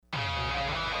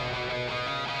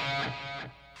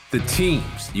The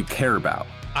teams you care about.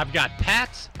 I've got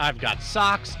Pats, I've got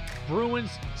Sox,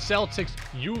 Bruins, Celtics,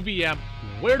 UVM.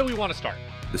 Where do we want to start?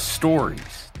 The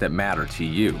stories that matter to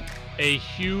you. A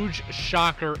huge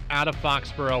shocker out of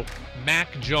Foxborough. Mac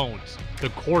Jones, the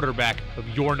quarterback of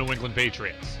your New England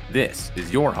Patriots. This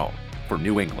is your home for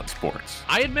New England sports.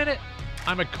 I admit it,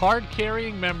 I'm a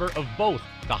card-carrying member of both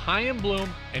the High and Bloom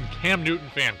and Cam Newton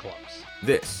fan clubs.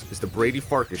 This is the Brady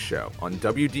Farkas Show on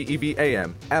WDEV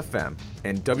AM, FM,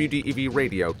 and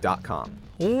WDEVradio.com.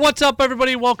 What's up,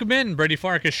 everybody? Welcome in. Brady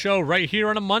Farkas Show right here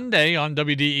on a Monday on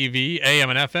WDEV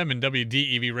AM and FM and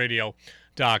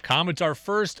WDEVradio.com. It's our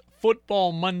first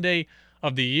football Monday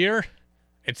of the year.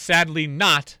 It's sadly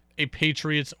not a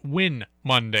Patriots win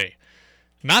Monday.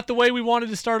 Not the way we wanted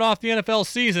to start off the NFL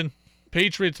season.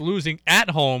 Patriots losing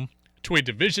at home to a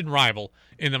division rival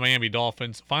in the Miami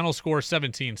Dolphins. Final score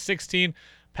 17-16.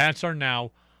 Pats are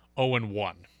now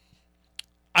 0-1.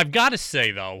 I've got to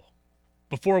say, though,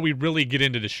 before we really get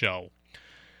into the show,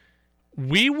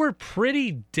 we were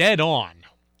pretty dead on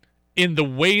in the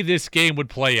way this game would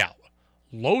play out.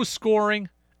 Low scoring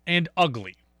and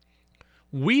ugly.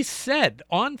 We said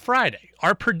on Friday,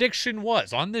 our prediction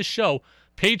was on this show,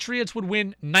 Patriots would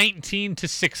win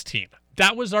 19-16.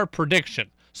 That was our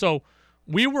prediction. So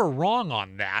we were wrong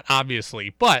on that,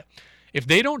 obviously. But if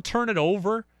they don't turn it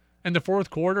over in the fourth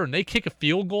quarter and they kick a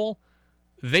field goal,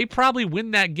 they probably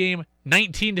win that game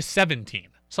 19-17.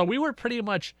 So we were pretty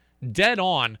much dead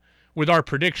on with our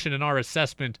prediction and our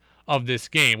assessment of this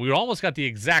game. We almost got the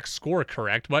exact score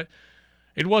correct, but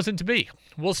it wasn't to be.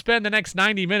 We'll spend the next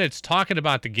 90 minutes talking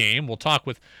about the game. We'll talk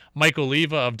with Mike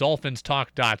Oliva of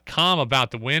DolphinsTalk.com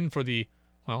about the win for the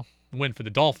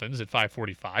Dolphins at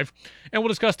 5:45. And we'll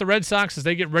discuss the Red Sox as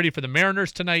they get ready for the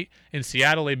Mariners tonight in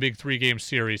Seattle, a big 3-game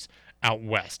series out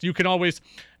west. You can always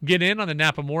get in on the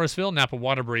Napa-Morrisville,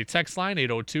 Napa-Waterbury text line,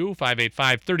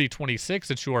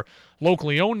 802-585-3026. It's your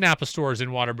locally owned Napa stores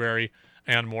in Waterbury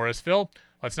and Morrisville.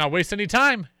 Let's not waste any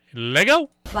time. Let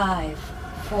go. 5,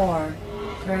 4,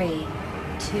 3,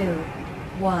 2,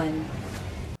 1.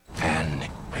 And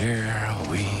here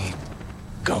we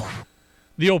go.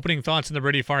 The opening thoughts in the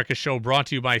Brady Farkas Show brought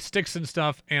to you by Sticks and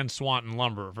Stuff and Swanton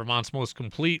Lumber, Vermont's most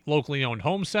complete locally owned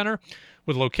home center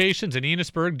with locations in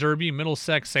Enosburg, Derby,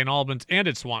 Middlesex, St. Albans, and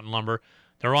at Swanton Lumber.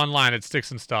 They're online at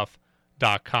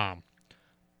sticksandstuff.com.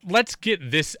 Let's get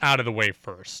this out of the way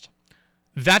first.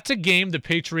 That's a game the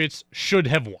Patriots should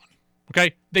have won.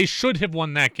 Okay? They should have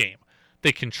won that game.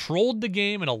 They controlled the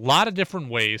game in a lot of different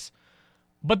ways,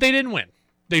 but they didn't win.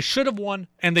 They should have won,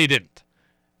 and they didn't.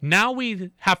 Now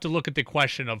we have to look at the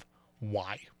question of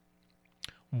why.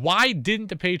 Why didn't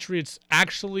the Patriots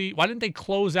why didn't they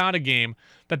close out a game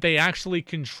that they actually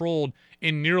controlled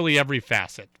in nearly every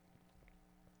facet?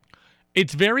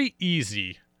 It's very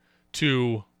easy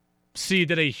to see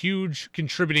that a huge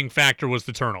contributing factor was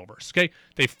the turnovers. Okay,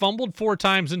 they fumbled 4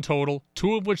 times in total,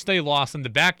 2 of which they lost, and the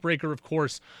backbreaker, of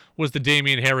course, was the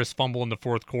Damian Harris fumble in the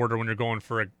fourth quarter when you're going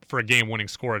for a game-winning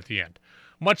score at the end.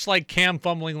 Much like Cam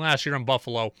fumbling last year in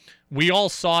Buffalo, we all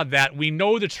saw that. We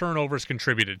know the turnovers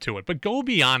contributed to it. But go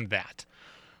beyond that.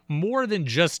 More than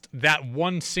just that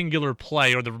one singular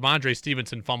play or the Ramondre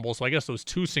Stevenson fumble, so I guess those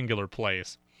 2 singular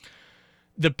plays.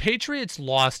 The Patriots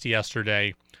lost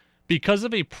yesterday because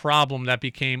of a problem that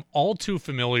became all too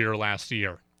familiar last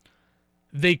year.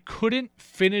 They couldn't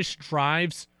finish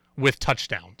drives with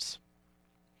touchdowns.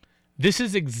 This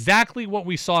is exactly what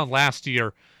we saw last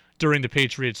year during the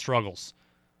Patriots' struggles.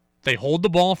 They hold the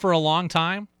ball for a long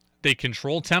time. They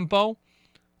control tempo.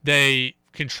 They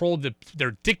control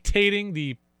they're dictating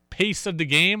the pace of the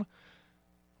game.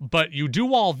 But you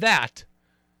do all that,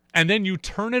 and then you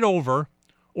turn it over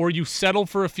or you settle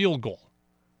for a field goal.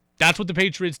 That's what the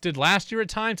Patriots did last year at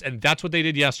times, and that's what they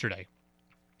did yesterday.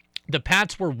 The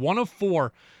Pats were 1 of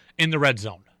 4 in the red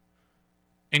zone.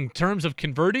 In terms of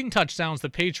converting touchdowns, the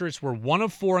Patriots were 1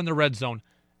 of 4 in the red zone.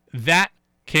 That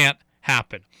can't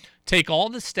happen. Take all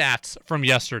the stats from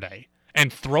yesterday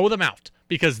and throw them out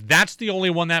because that's the only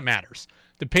one that matters.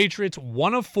 The Patriots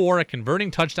 1 of 4 at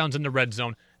converting touchdowns in the red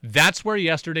zone. That's where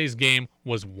yesterday's game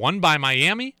was won by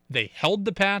Miami. They held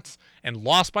the Pats and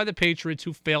lost by the Patriots,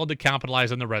 who failed to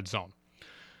capitalize on the red zone.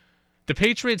 The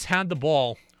Patriots had the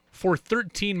ball for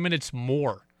 13 minutes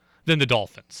more than the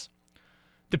Dolphins.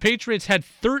 The Patriots had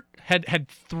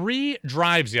 3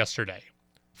 drives yesterday.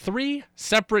 3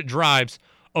 separate drives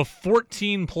of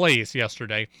 14 plays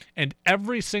yesterday, and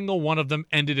every single one of them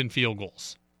ended in field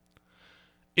goals.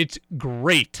 It's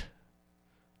great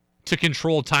to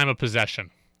control time of possession.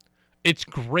 It's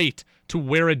great to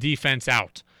wear a defense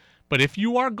out. But if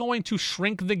you are going to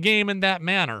shrink the game in that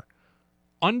manner,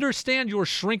 understand you're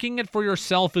shrinking it for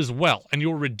yourself as well, and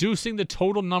you're reducing the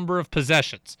total number of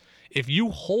possessions. If you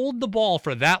hold the ball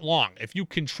for that long, if you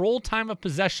control time of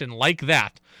possession like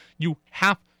that, you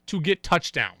have to get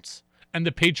touchdowns, and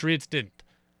the Patriots didn't.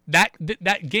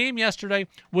 That game yesterday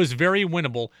was very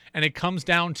winnable, and it comes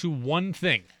down to one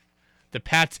thing: the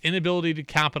Pats' inability to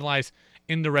capitalize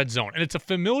in the red zone. And it's a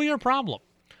familiar problem.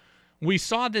 We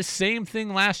saw this same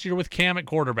thing last year with Cam at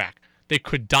quarterback. They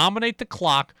could dominate the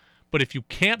clock, but if you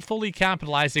can't fully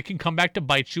capitalize, it can come back to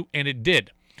bite you, and it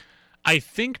did. I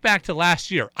think back to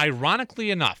last year.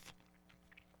 Ironically enough,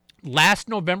 last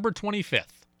November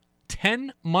 25th,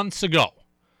 10 months ago,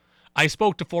 I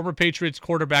spoke to former Patriots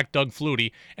quarterback Doug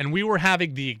Flutie, and we were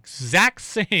having the exact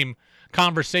same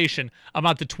conversation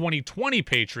about the 2020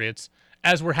 Patriots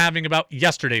as we're having about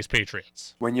yesterday's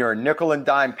Patriots. When you're a nickel and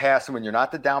dime passing, when you're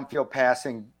not the downfield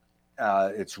passing,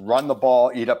 it's run the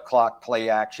ball, eat up clock, play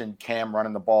action, Cam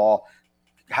running the ball.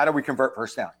 How do we convert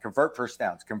first down? Convert first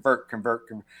downs, convert.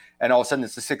 And all of a sudden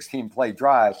it's a 16-play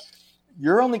drive.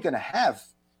 You're only going to have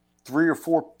 3 or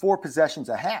 4 possessions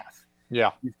a half.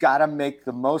 Yeah. You've got to make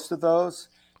the most of those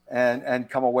and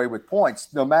come away with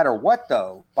points. No matter what,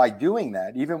 though, by doing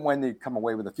that, even when they come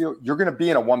away with a field, you're going to be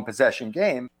in a one-possession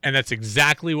game. And that's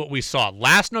exactly what we saw.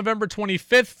 Last November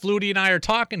 25th, Flutie and I are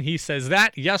talking. He says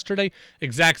that yesterday,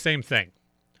 exact same thing.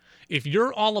 If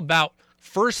you're all about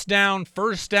first down,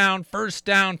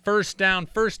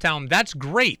 that's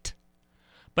great.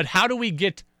 But how do we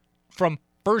get from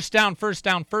first down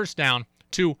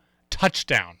to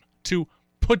touchdown, to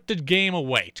put the game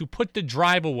away, to put the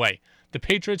drive away? The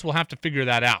Patriots will have to figure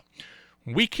that out.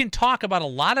 We can talk about a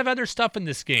lot of other stuff in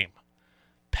this game.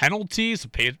 Penalties,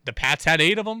 the Pats had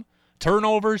 8 of them.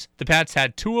 Turnovers, the Pats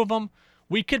had 2 of them.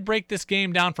 We could break this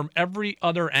game down from every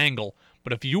other angle.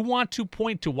 But if you want to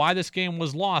point to why this game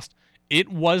was lost, it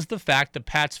was the fact the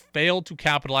Pats failed to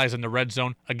capitalize in the red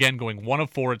zone, again going 1 of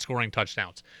 4 at scoring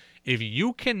touchdowns. If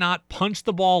you cannot punch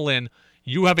the ball in,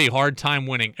 you have a hard time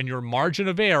winning, and your margin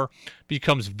of error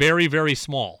becomes very, very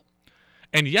small.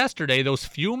 And yesterday, those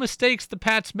few mistakes the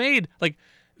Pats made,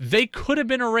 they could have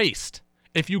been erased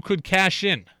if you could cash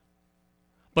in.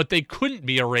 But they couldn't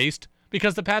be erased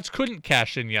because the Pats couldn't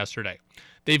cash in yesterday.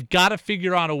 They've got to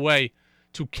figure out a way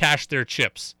to cash their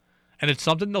chips. And it's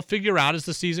something they'll figure out as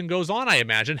the season goes on, I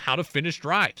imagine, how to finish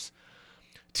drives.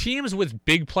 Teams with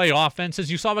big play offenses,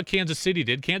 you saw what Kansas City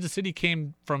did. Kansas City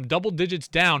came from double digits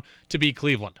down to beat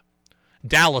Cleveland.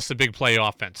 Dallas, a big play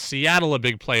offense. Seattle, a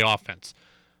big play offense.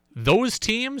 Those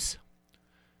teams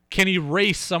can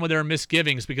erase some of their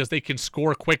misgivings because they can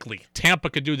score quickly. Tampa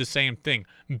could do the same thing.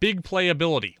 Big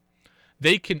playability.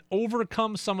 They can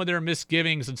overcome some of their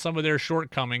misgivings and some of their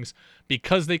shortcomings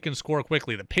because they can score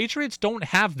quickly. The Patriots don't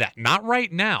have that. Not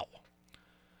right now.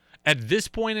 At this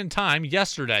point in time,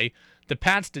 yesterday, the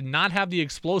Pats did not have the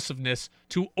explosiveness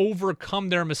to overcome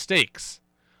their mistakes.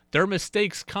 Their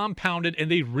mistakes compounded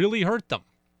and they really hurt them.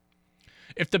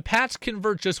 If the Pats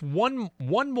convert just one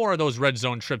more of those red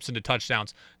zone trips into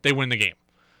touchdowns, they win the game.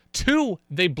 2,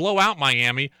 they blow out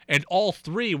Miami, and all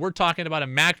 3, we're talking about a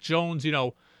Mac Jones,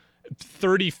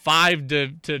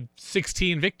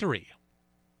 35-16 victory.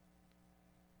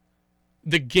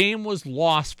 The game was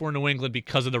lost for New England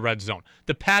because of the red zone.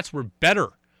 The Pats were better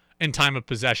in time of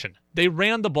possession. They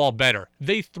ran the ball better.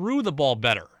 They threw the ball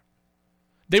better.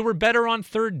 They were better on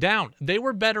third down. They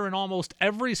were better in almost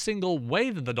every single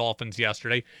way than the Dolphins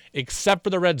yesterday, except for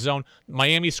the red zone.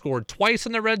 Miami scored twice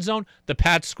in the red zone. The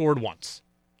Pats scored once.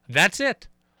 That's it.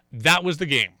 That was the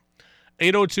game.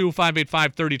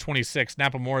 802-585-3026,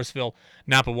 Napa Morrisville,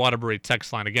 Napa Waterbury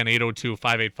text line. Again,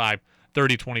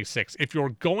 802-585-3026. If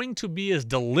you're going to be as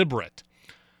deliberate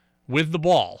with the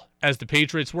ball as the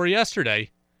Patriots were yesterday,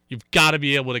 you've got to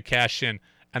be able to cash in,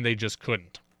 and they just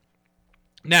couldn't.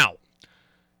 Now,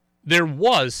 there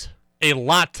was a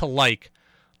lot to like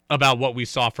about what we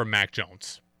saw from Mac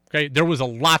Jones. Okay, there was a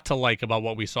lot to like about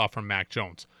what we saw from Mac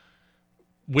Jones.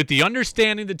 With the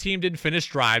understanding the team didn't finish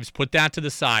drives, put that to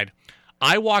the side,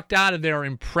 I walked out of there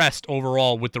impressed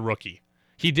overall with the rookie.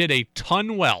 He did a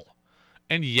ton well.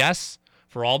 And yes,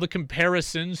 for all the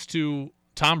comparisons to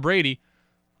Tom Brady,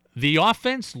 the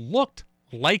offense looked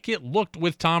like it looked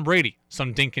with Tom Brady.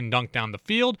 Some dink and dunk down the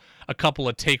field, a couple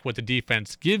of take what the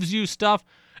defense gives you stuff,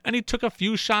 and he took a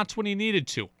few shots when he needed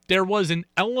to. There was an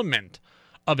element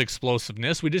of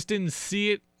explosiveness. We just didn't see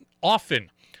it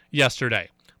often yesterday.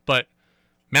 But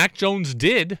Mac Jones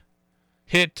did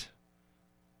hit,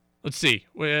 he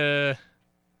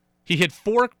hit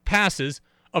 4 passes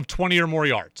of 20 or more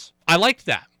yards. I liked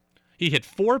that. He hit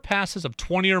 4 passes of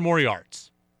 20 or more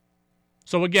yards.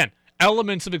 So again,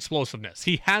 elements of explosiveness.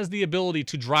 He has the ability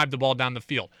to drive the ball down the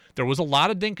field. There was a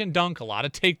lot of dink and dunk, a lot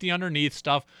of take the underneath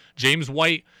stuff. James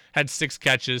White had 6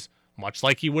 catches, much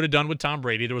like he would have done with Tom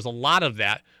Brady. There was a lot of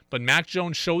that, but Mac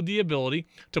Jones showed the ability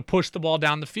to push the ball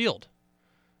down the field.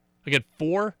 Again,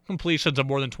 4 completions of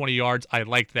more than 20 yards. I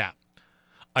liked that.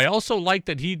 I also liked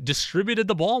that he distributed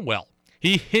the ball well.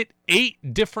 He hit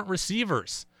 8 different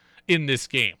receivers in this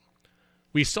game.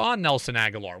 We saw Nelson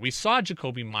Aguilar. We saw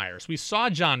Jacoby Myers. We saw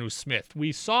Jonnu Smith.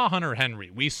 We saw Hunter Henry.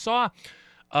 We saw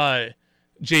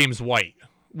James White.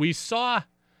 We saw,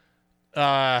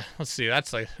 let's see,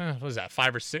 that's like, what was that,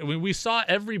 5 or 6? I mean, we saw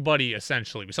everybody,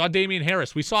 essentially. We saw Damian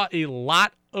Harris. We saw a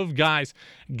lot of guys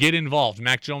get involved.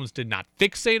 Mac Jones did not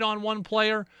fixate on one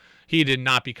player. He did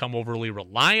not become overly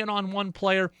reliant on one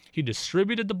player. He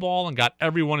distributed the ball and got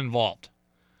everyone involved.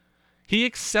 He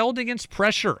excelled against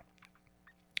pressure.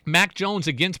 Mac Jones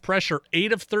against pressure,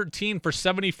 8 of 13 for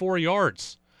 74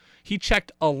 yards. He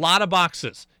checked a lot of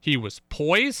boxes. He was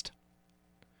poised.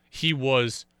 He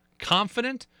was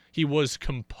confident. He was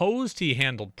composed. He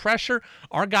handled pressure.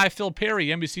 Our guy Phil Perry,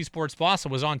 NBC Sports boss,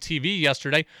 was on TV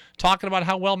yesterday talking about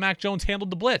how well Mac Jones handled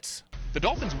the blitz. The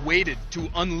Dolphins waited to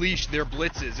unleash their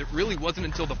blitzes. It really wasn't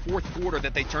until the fourth quarter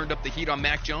that they turned up the heat on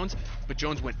Mac Jones, but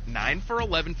Jones went 9 for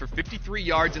 11 for 53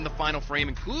 yards in the final frame,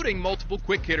 including multiple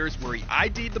quick hitters where he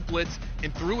ID'd the blitz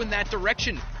and threw in that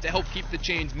direction to help keep the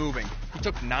chains moving. He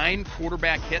took 9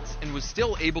 quarterback hits and was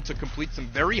still able to complete some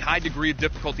very high degree of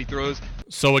difficulty throws.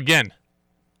 So again,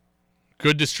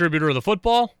 good distributor of the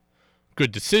football,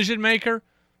 good decision maker,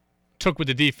 took what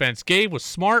the defense gave, was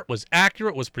smart, was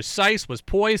accurate, was precise, was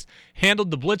poised,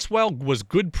 handled the blitz well, was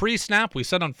good pre-snap. We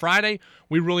said on Friday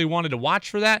we really wanted to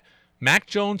watch for that. Mac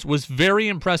Jones was very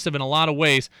impressive in a lot of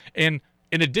ways. And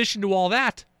in addition to all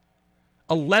that,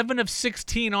 11 of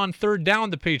 16 on third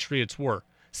down the Patriots were.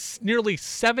 Nearly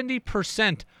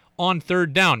 70% on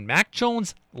third down. Mac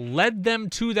Jones led them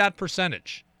to that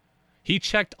percentage. He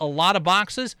checked a lot of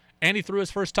boxes, and he threw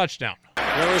his first touchdown.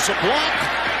 There is a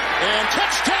block. And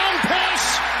touchdown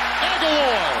pass,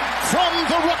 Aguilar from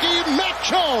the rookie Mac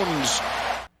Jones.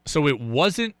 So it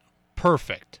wasn't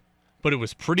perfect, but it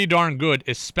was pretty darn good,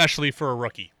 especially for a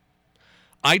rookie.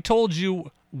 I told you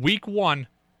week 1,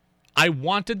 I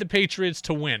wanted the Patriots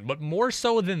to win, but more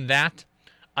so than that,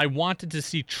 I wanted to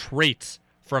see traits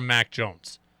from Mac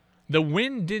Jones. The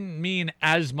win didn't mean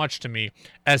as much to me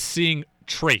as seeing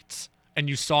traits, and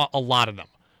you saw a lot of them.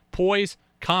 Poise,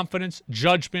 confidence,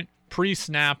 judgment,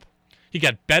 pre-snap. He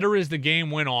got better as the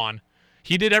game went on.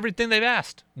 He did everything they've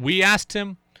asked. We asked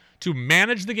him to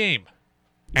manage the game,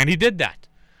 and he did that.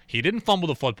 He didn't fumble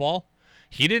the football.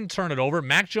 He didn't turn it over.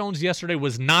 Mac Jones yesterday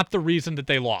was not the reason that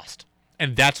they lost,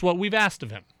 and that's what we've asked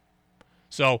of him.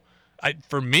 So,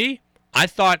 for me, I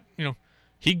thought,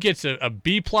 he gets a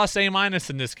B+, A-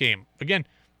 in this game. Again,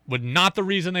 but not the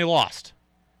reason they lost.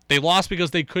 They lost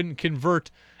because they couldn't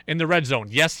convert in the red zone.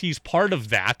 Yes, he's part of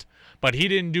that, but he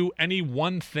didn't do any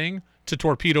one thing to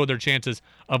torpedo their chances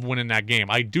of winning that game.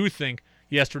 I do think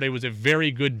yesterday was a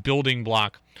very good building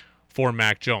block for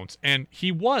Mac Jones. And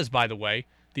he was, by the way,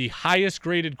 the highest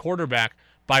graded quarterback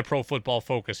by Pro Football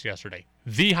Focus yesterday.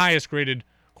 The highest graded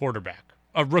quarterback,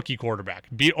 a rookie quarterback,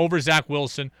 over Zach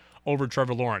Wilson, over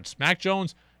Trevor Lawrence. Mac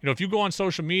Jones, if you go on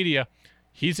social media,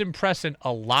 he's impressing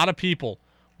a lot of people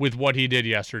with what he did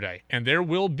yesterday. And there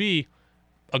will be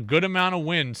a good amount of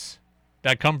wins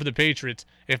that come for the Patriots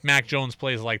if Mac Jones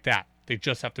plays like that. They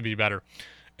just have to be better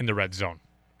in the red zone.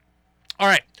 All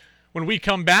right, when we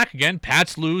come back, again,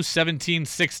 Pats lose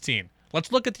 17-16.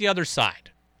 Let's look at the other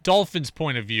side, Dolphins'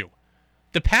 point of view.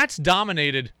 The Pats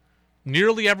dominated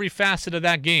nearly every facet of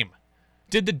that game.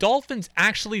 Did the Dolphins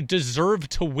actually deserve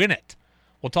to win it?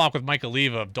 We'll talk with Mike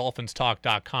Oliva of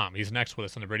DolphinsTalk.com. He's next with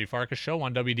us on the Brady Farkas Show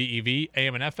on WDEV,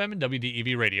 AM and FM, and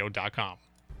WDEVradio.com.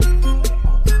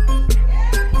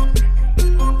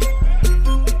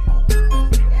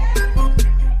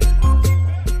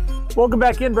 Welcome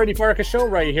back in, Brady Farkas Show,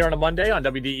 right here on a Monday on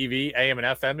WDEV, AM and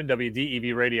FM, and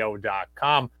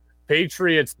WDEVradio.com.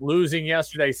 Patriots losing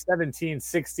yesterday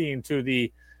 17-16 to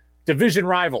the division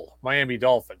rival, Miami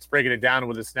Dolphins. Breaking it down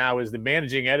with us now is the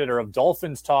managing editor of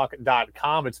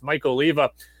DolphinsTalk.com. It's Mike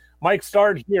Oliva. Mike,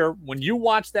 start here. When you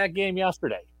watched that game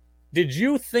yesterday, did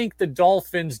you think the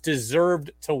Dolphins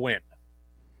deserved to win?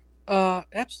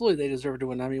 Absolutely, they deserve to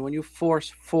win. I mean, when you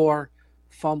force 4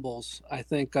 fumbles, I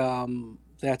think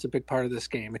that's a big part of this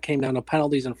game. It came down to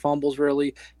penalties and fumbles,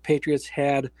 really. Patriots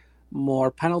had more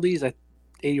penalties,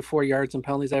 84 yards in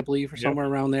penalties, I believe, or somewhere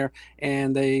around there.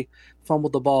 And they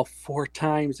fumbled the ball 4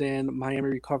 times, and Miami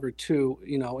recovered 2.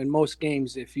 In most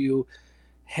games, if you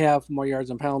have more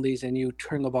yards and penalties and you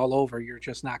turn the ball over, you're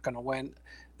just not going to win.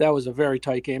 that was a very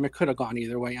tight game. It could have gone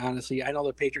either way, honestly. I know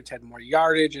the Patriots had more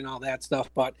yardage and all that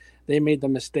stuff, but they made the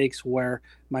mistakes where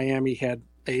Miami had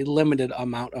a limited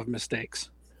amount of mistakes.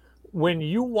 When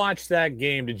you watched that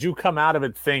game, did you come out of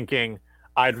it thinking,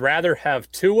 I'd rather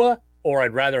have Tua or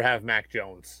I'd rather have Mac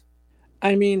Jones?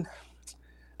 I mean,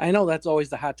 I know that's always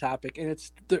the hot topic, and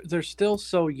they're still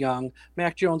so young.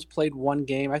 Mac Jones played one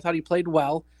game. I thought he played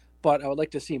well, but I would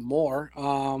like to see more.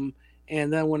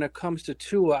 And then when it comes to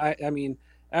Tua, I mean,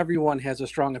 everyone has a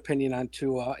strong opinion on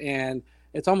Tua, and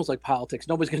it's almost like politics.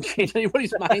 Nobody's going to change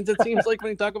anybody's minds, it seems like,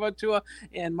 when you talk about Tua.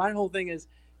 And my whole thing is,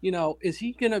 is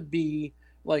he going to be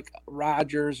like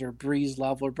Rodgers or Breeze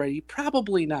level or Brady?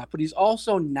 Probably not, but he's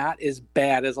also not as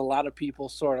bad as a lot of people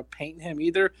sort of paint him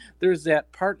either. There's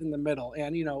that part in the middle.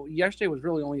 And, yesterday was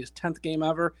really only his 10th game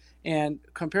ever. And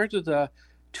compared to the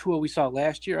Tua we saw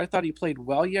last year, I thought he played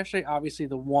well yesterday. Obviously,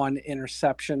 the one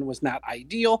interception was not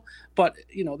ideal, but,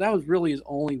 that was really his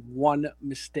only one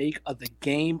mistake of the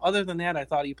game. Other than that, I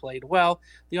thought he played well.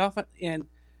 The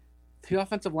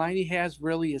offensive line he has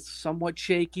really is somewhat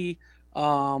shaky.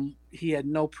 He had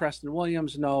no Preston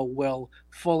Williams, no Will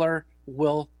Fuller.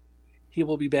 He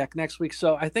will be back next week.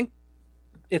 So I think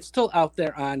it's still out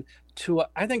there on Tua.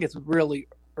 I think it's really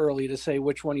early to say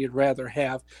which one you'd rather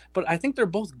have, but I think they're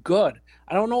both good.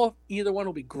 I don't know if either one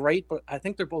will be great, but I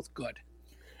think they're both good.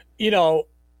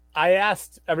 I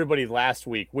asked everybody last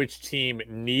week which team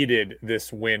needed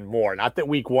this win more. Not that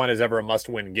week one is ever a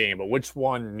must-win game, but which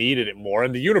one needed it more.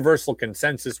 And the universal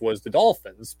consensus was the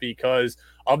Dolphins because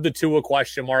of the Tua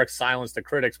question marks, silence the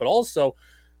critics, but also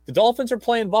the Dolphins are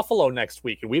playing Buffalo next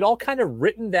week. And we'd all kind of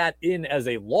written that in as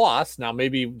a loss. Now,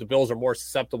 maybe the Bills are more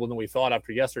susceptible than we thought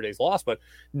after yesterday's loss, but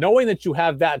knowing that you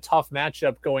have that tough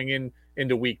matchup going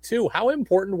into week two, how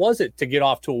important was it to get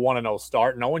off to a 1-0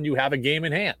 start, knowing you have a game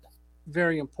in hand?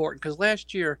 Very important, because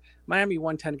last year Miami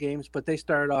won 10 games, but they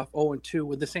started off 0-2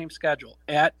 with the same schedule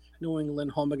at New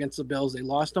England, home against the Bills. They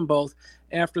lost them both.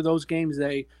 After those games,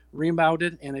 they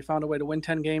rebounded and they found a way to win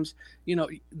 10 games.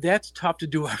 That's tough to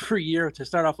do every year, to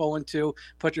start off 0-2,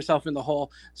 put yourself in the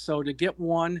hole. So to get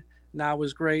one now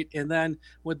was great. And then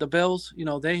with the Bills,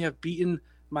 they have beaten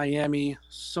Miami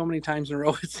so many times in a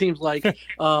row. It seems like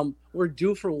we're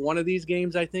due for one of these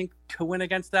games, I think, to win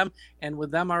against them. And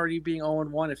with them already being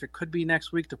 0-1, if it could be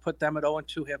next week to put them at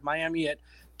 0-2, have Miami at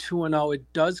 2-0,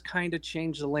 it does kind of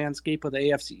change the landscape of the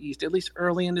AFC East, at least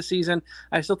early in the season.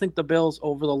 I still think the Bills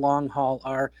over the long haul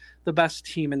are the best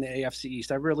team in the AFC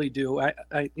East. I really do.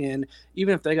 And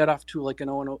even if they got off to like an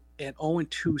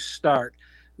 0-2 start,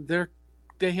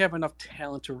 they have enough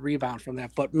talent to rebound from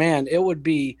that. But man, it would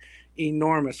be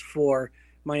enormous for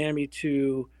Miami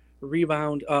to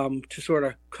rebound, to sort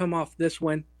of come off this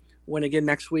win again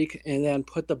next week, and then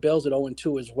put the Bills at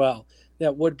 0-2 as well.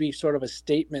 That would be sort of a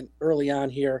statement early on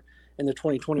here in the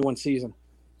 2021 season.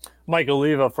 Mike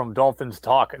Oliva from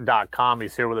DolphinsTalk.com.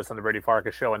 He's here with us on the Brady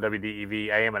Farkas Show on WDEV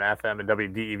AM and FM and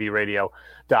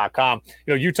WDEVradio.com.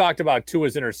 You talked about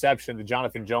Tua's interception, the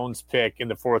Jonathan Jones pick in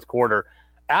the fourth quarter.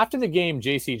 After the game,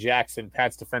 J.C. Jackson,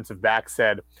 Pat's defensive back,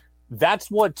 said,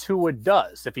 that's what Tua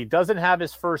does. If he doesn't have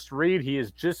his first read, he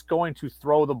is just going to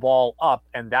throw the ball up,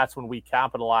 and that's when we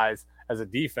capitalize as a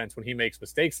defense when he makes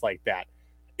mistakes like that.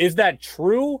 Is that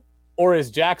true, or is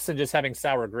Jackson just having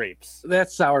sour grapes?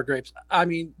 That's sour grapes. I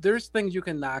mean, there's things you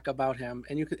can knock about him,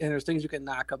 and there's things you can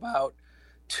knock about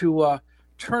Tua.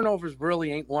 Turnovers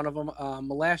really ain't one of them.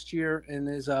 Last year in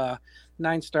his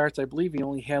 9 starts, I believe he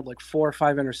only had like 4 or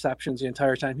 5 interceptions the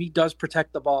entire time. He does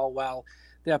protect the ball well.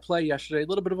 That play yesterday, a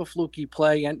little bit of a fluky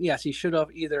play, and yes, he should have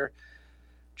either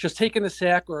just taken the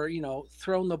sack or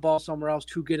thrown the ball somewhere else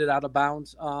to get it out of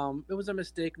bounds. It was a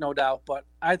mistake, no doubt, but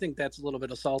I think that's a little bit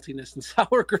of saltiness and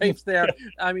sour grapes there.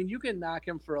 I mean, you can knock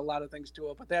him for a lot of things to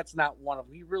it, but that's not one of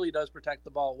them. He really does protect the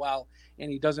ball well,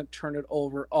 and he doesn't turn it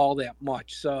over all that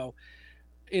much. So,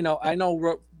 I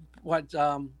know what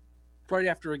right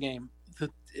after a game,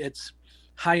 it's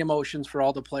high emotions for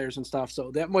all the players and stuff.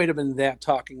 So that might have been that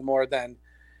talking more than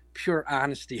pure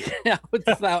honesty. I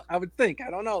would think. I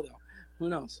don't know, though. Who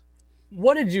knows?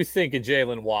 What did you think of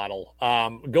Jalen Waddle?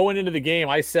 Going into the game,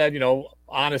 I said,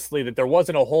 honestly, that there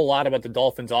wasn't a whole lot about the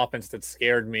Dolphins offense that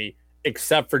scared me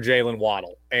except for Jalen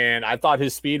Waddle. And I thought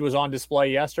his speed was on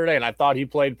display yesterday, and I thought he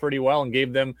played pretty well and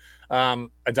gave them a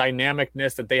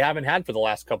dynamicness that they haven't had for the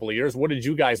last couple of years. What did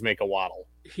you guys make of Waddle?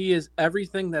 He is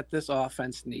everything that this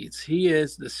offense needs. He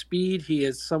is the speed. He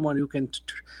is someone who can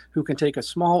take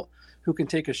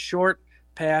a short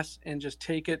pass and just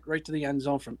take it right to the end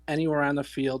zone from anywhere on the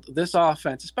field. This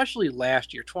offense, especially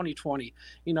last year, 2020,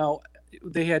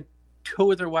 they had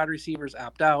 2 of their wide receivers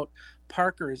opt out.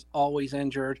 Parker is always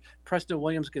injured. Preston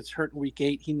Williams gets hurt in week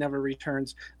 8. He never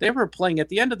returns. They were playing at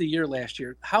the end of the year last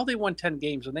year. How they won 10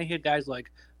 games when they had guys like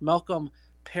Malcolm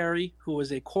Perry, who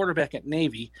was a quarterback at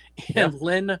Navy, and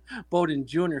Lynn Bowden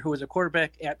Jr., who was a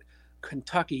quarterback at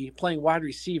Kentucky playing wide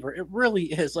receiver. It really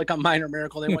is like a minor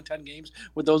miracle. They won 10 games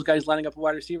with those guys lining up a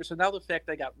wide receiver. So now the fact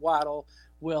they got Waddle,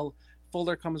 Will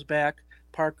Fuller comes back,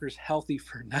 Parker's healthy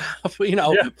for now,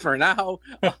 for now.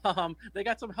 They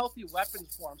got some healthy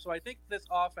weapons for him. So I think this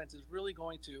offense is really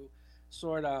going to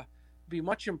sort of be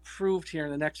much improved here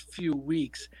in the next few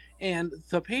weeks. And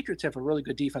the Patriots have a really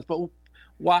good defense, but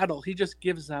Waddle, he just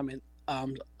gives them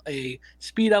a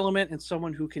speed element and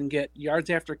someone who can get yards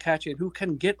after catch and who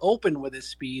can get open with his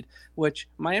speed, which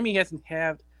Miami hasn't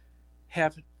has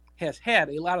had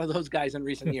a lot of those guys in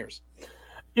recent years.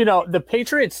 The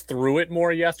Patriots threw it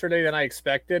more yesterday than I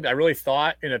expected. I really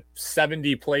thought in a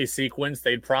 70-play sequence,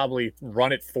 they'd probably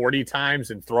run it 40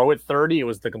 times and throw it 30. It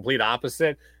was the complete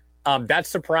opposite. That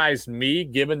surprised me,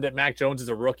 given that Mac Jones is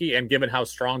a rookie and given how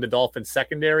strong the Dolphins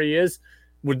secondary is.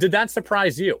 Did that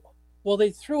surprise you? Well,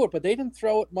 they threw it, but they didn't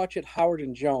throw it much at Howard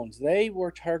and Jones. They were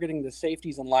targeting the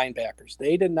safeties and linebackers.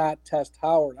 They did not test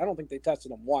Howard. I don't think they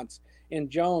tested him once. And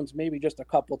Jones, maybe just a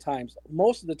couple times.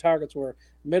 Most of the targets were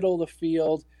middle of the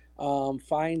field,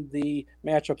 find the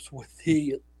matchups with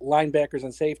the linebackers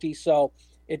and safeties. So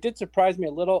it did surprise me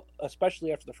a little,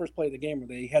 especially after the first play of the game where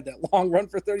they had that long run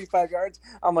for 35 yards.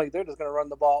 I'm like, they're just going to run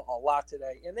the ball a lot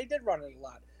today. And they did run it a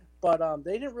lot. But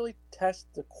they didn't really test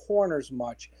the corners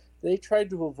much. They tried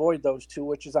to avoid those two,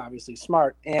 which is obviously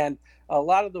smart. And a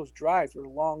lot of those drives were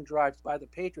long drives by the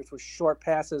Patriots with short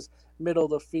passes, middle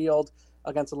of the field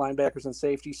against the linebackers and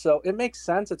safety. So it makes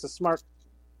sense. It's smart,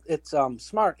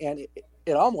 and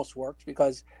it almost worked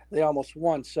because they almost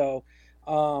won. So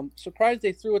surprised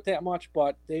they threw it that much,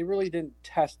 but they really didn't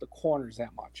test the corners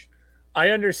that much. I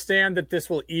understand that this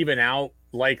will even out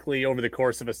likely over the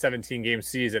course of a 17-game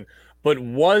season, but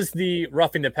was the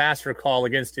roughing the passer call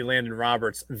against Elandon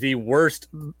Roberts the worst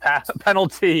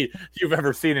penalty you've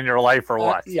ever seen in your life, or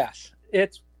what? Yes,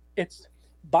 it's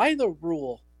by the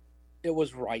rule. It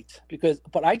was right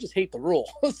but I just hate the rule.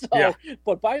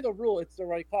 But by the rule, it's the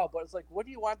right call. But it's like, what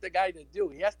do you want the guy to do?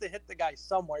 He has to hit the guy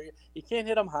somewhere. You can't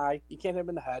hit him high. You can't hit him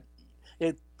in the head.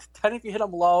 If you hit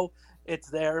him low,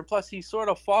 it's there. And plus, he's sort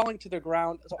of falling to the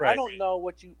ground. So right. I don't know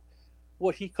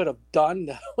what he could have done,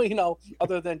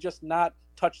 other than just not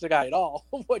touch the guy at all,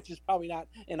 which is probably not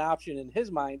an option in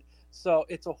his mind. So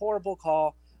it's a horrible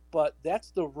call. But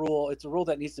that's the rule. It's a rule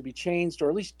that needs to be changed or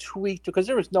at least tweaked because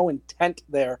there was no intent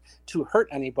there to hurt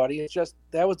anybody. It's just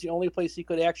that was the only place he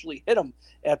could actually hit him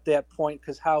at that point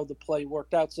because how the play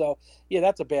worked out. So, yeah,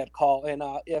 that's a bad call. And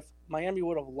if Miami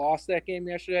would have lost that game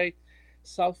yesterday,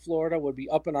 South Florida would be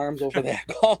up in arms over that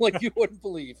call like you wouldn't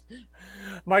believe.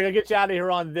 Mike, I'll get you out of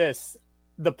here on this.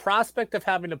 The prospect of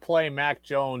having to play Mac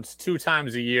Jones 2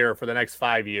 times a year for the next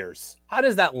 5 years, how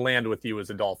does that land with you as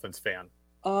a Dolphins fan?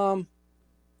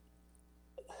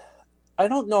 I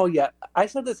don't know yet. I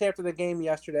said this after the game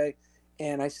yesterday,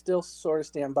 and I still sort of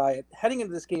stand by it. Heading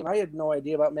into this game, I had no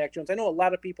idea about Mac Jones. I know a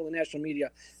lot of people in national media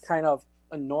kind of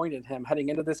anointed him heading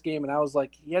into this game, and I was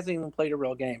like, he hasn't even played a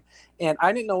real game. And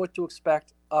I didn't know what to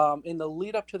expect. In the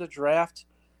lead up to the draft,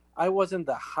 I wasn't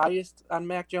the highest on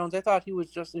Mac Jones. I thought he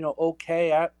was just,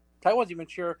 okay. I wasn't even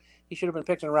sure he should have been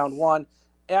picked in round 1.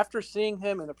 After seeing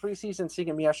him in the preseason, seeing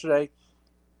him yesterday,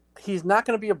 he's not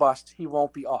going to be a bust. He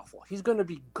won't be awful. He's going to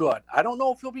be good. I don't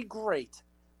know if he'll be great,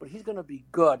 but he's going to be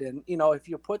good. And, if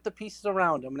you put the pieces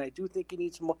around him, and I do think he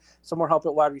needs some more help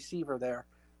at wide receiver there,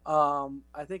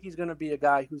 I think he's going to be a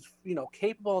guy who's,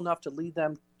 capable enough to lead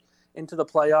them into the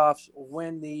playoffs,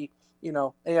 win the,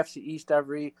 AFC East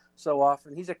every so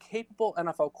often. He's a capable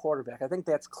NFL quarterback. I think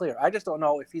that's clear. I just don't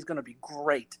know if he's going to be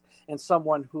great and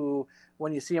someone who,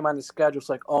 when you see him on the schedule, it's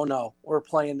like, oh no, we're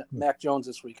playing Mac Jones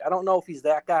this week. I don't know if he's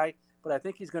that guy, but I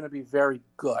think he's going to be very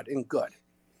good.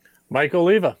 Mike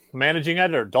Oliva, managing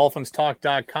editor,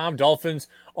 DolphinsTalk.com. Dolphins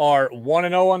are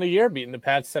 1-0 on the year, beating the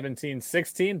Pats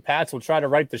 17-16. Pats will try to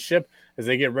right the ship as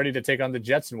they get ready to take on the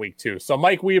Jets in week 2. So,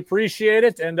 Mike, we appreciate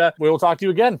it, and we will talk to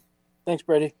you again. Thanks,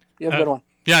 Brady. You have a good one.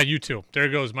 Yeah, you too. There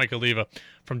goes Mike Oliva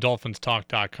from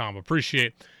DolphinsTalk.com.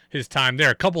 Appreciate his time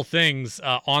there. A couple things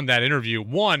on that interview.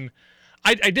 One,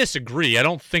 I disagree. I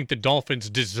don't think the Dolphins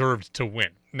deserved to win.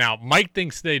 Now, Mike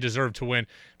thinks they deserve to win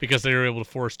because they were able to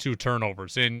force 2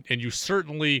 turnovers. And you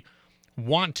certainly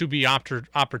want to be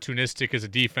opportunistic as a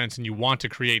defense, and you want to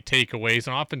create takeaways.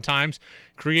 And oftentimes,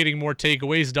 creating more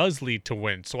takeaways does lead to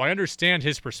wins. So I understand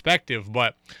his perspective,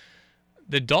 but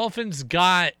the Dolphins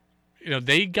got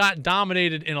they got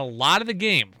dominated in a lot of the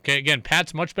game. Okay, again,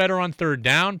 Pats much better on third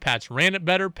down. Pats ran it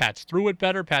better. Pats threw it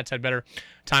better. Pats had better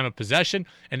time of possession.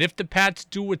 And if the Pats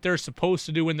do what they're supposed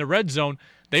to do in the red zone,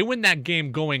 they win that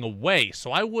game going away.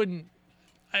 So I wouldn't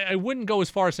go as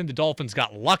far as saying the Dolphins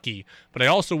got lucky, but I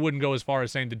also wouldn't go as far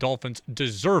as saying the Dolphins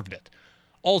deserved it.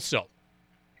 Also,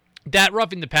 that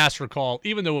roughing the passer call,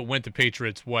 even though it went the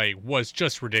Patriots' way, was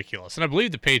just ridiculous. And I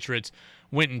believe the Patriots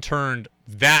went and turned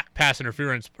that pass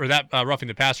interference, or that roughing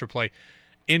the passer play,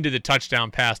 into the touchdown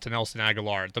pass to Nelson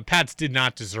Aguilar. The Pats did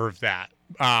not deserve that.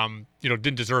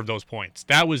 Didn't deserve those points.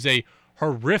 That was a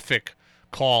horrific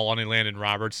call on Landon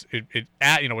Roberts. It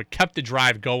kept the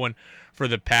drive going for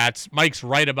the Pats. Mike's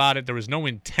right about it. There was no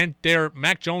intent there.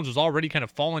 Mac Jones was already kind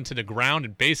of falling to the ground,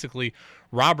 and basically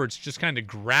Roberts just kind of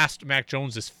grasped Mac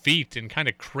Jones's feet and kind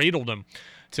of cradled him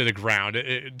to the ground.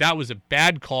 That was a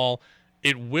bad call.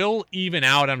 It will even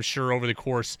out, I'm sure, over the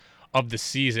course of the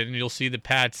season, and you'll see the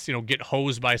Pats, get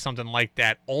hosed by something like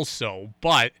that also.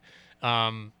 But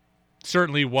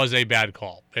certainly was a bad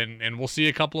call, and we'll see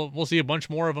a bunch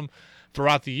more of them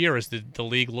throughout the year as the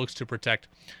league looks to protect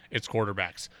its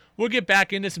quarterbacks. We'll get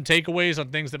back into some takeaways on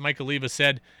things that Mike Oliva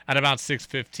said at about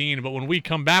 6:15, but when we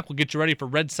come back, we'll get you ready for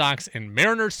Red Sox and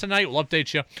Mariners tonight. We'll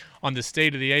update you on the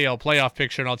state of the AL playoff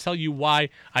picture, and I'll tell you why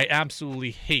I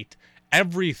absolutely hate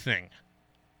everything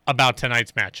about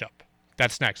tonight's matchup.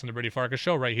 That's next on the Brady Farkas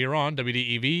Show right here on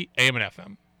WDEV AM and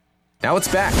FM. Now it's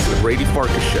back to the Brady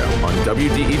Farkas Show on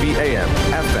WDEV AM,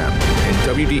 FM,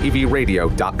 and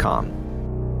WDEVradio.com.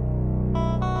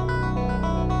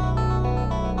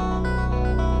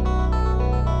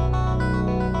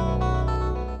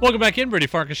 Welcome back in, Brady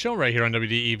Farkas Show right here on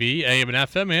WDEV AM and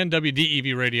FM and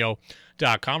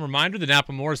WDEVradio.com. Reminder, the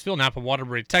Napa Morrisville Napa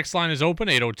Waterbury text line is open,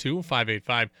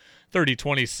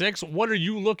 802-585-3026. What are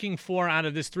you looking for out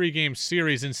of this three-game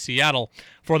series in Seattle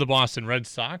for the Boston Red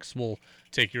Sox? We'll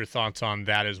take your thoughts on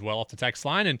that as well off the text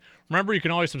line. And remember, you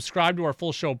can always subscribe to our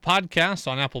full show podcast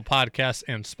on Apple Podcasts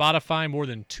and Spotify. More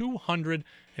than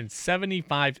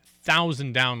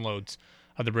 275,000 downloads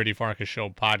of the Brady Farkas Show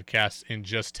podcast in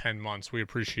just 10 months. We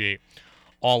appreciate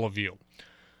all of you.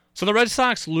 So the Red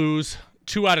Sox lose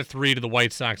 2 out of 3 to the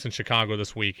White Sox in Chicago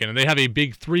this weekend, and they have a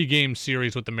big 3-game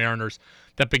series with the Mariners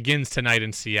that begins tonight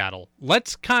in Seattle.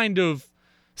 Let's kind of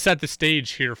set the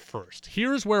stage here first.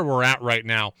 Here's where we're at right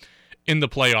now in the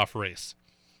playoff race.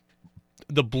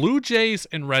 The Blue Jays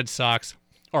and Red Sox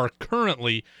are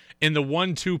currently in the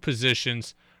 1-2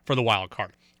 positions for the wild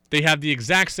card. They have the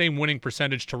exact same winning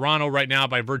percentage. Toronto right now,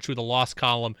 by virtue of the loss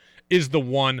column, is the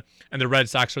 1, and the Red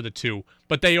Sox are the 2,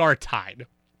 but they are tied.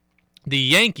 The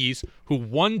Yankees, who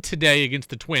won today against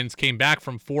the Twins, came back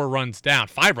from 5 runs down,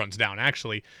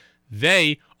 actually.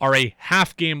 They are a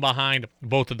half game behind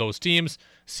both of those teams.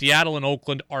 Seattle and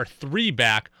Oakland are 3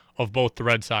 back of both the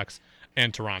Red Sox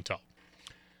and Toronto.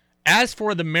 As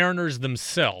for the Mariners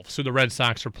themselves, who the Red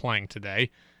Sox are playing today,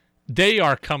 they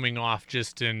are coming off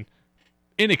just an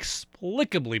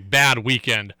inexplicably bad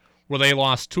weekend where they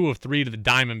lost 2 of 3 to the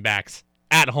Diamondbacks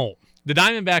at home. The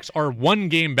Diamondbacks are 1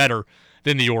 game better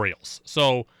than the Orioles.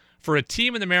 So for a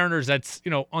team in the Mariners that's,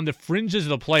 on the fringes of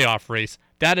the playoff race,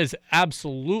 that is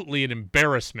absolutely an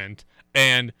embarrassment,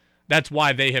 and that's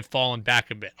why they have fallen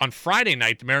back a bit. On Friday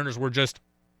night, the Mariners were just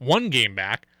 1 game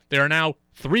back. They are now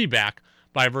 3 back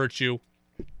by virtue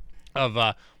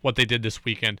of what they did this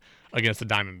weekend against the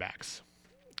Diamondbacks.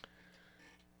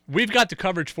 We've got the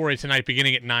coverage for you tonight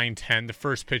beginning at 9:10. The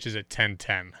first pitch is at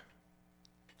 10:10.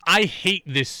 I hate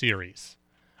this series.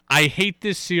 I hate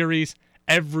this series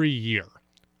every year.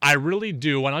 I really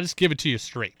do, and I'll just give it to you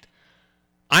straight.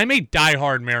 I'm a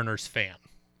diehard Mariners fan,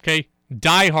 okay?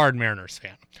 Diehard Mariners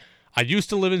fan. I used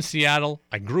to live in Seattle.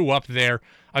 I grew up there.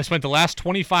 I've spent the last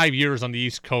 25 years on the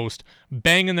East Coast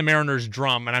banging the Mariners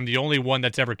drum, and I'm the only one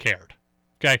that's ever cared,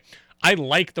 okay? I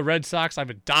like the Red Sox. I've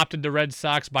adopted the Red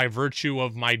Sox by virtue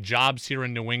of my jobs here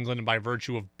in New England and by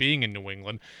virtue of being in New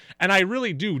England. And I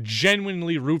really do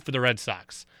genuinely root for the Red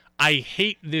Sox. I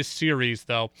hate this series,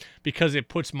 though, because it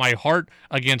puts my heart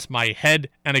against my head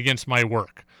and against my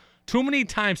work. Too many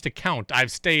times to count, I've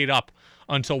stayed up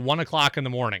until 1 o'clock in the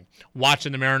morning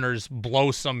watching the Mariners blow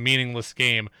some meaningless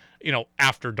game,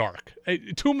 after dark.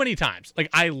 Too many times.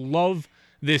 I love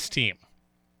this team.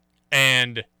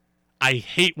 And I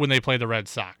hate when they play the Red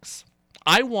Sox.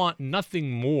 I want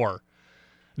nothing more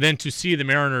than to see the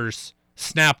Mariners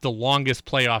snap the longest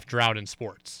playoff drought in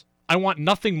sports. I want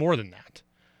nothing more than that.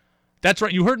 That's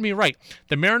right. You heard me right.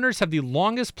 The Mariners have the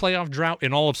longest playoff drought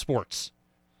in all of sports.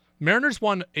 Mariners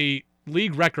won a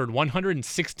league record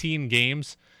 116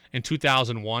 games in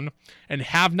 2001 and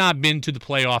have not been to the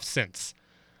playoffs since.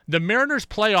 The Mariners'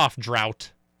 playoff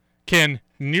drought can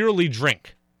nearly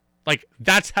drink. Like,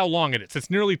 that's how long it is. It's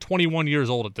nearly 21 years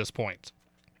old at this point.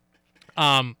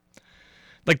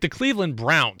 Like, the Cleveland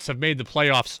Browns have made the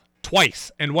playoffs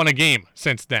twice and won a game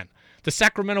since then. The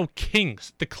Sacramento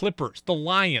Kings, the Clippers, the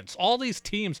Lions, all these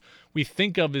teams we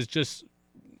think of as just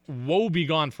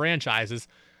woe-begone franchises,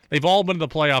 they've all been in the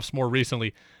playoffs more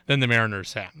recently than the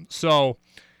Mariners have. So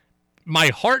my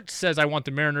heart says I want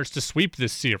the Mariners to sweep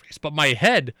this series, but my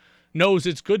head knows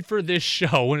it's good for this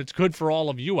show and it's good for all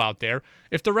of you out there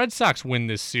if the Red Sox win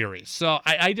this series. So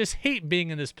I just hate being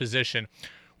in this position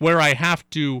where I have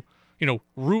to,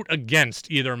 root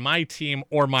against either my team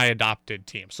or my adopted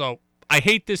team. So I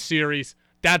hate this series.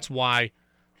 That's why.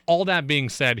 All that being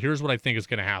said, here's what I think is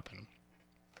going to happen.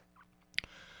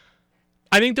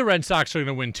 I think the Red Sox are going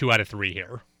to win 2 out of 3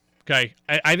 here. Okay?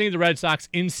 I think the Red Sox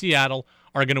in Seattle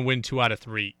are going to win 2 out of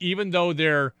 3. Even though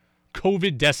they're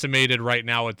COVID decimated right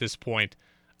now at this point,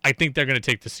 I think they're going to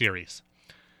take the series.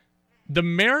 The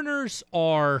Mariners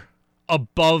are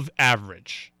above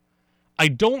average. I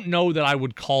don't know that I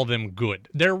would call them good.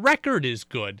 Their record is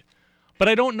good, but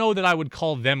I don't know that I would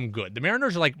call them good. The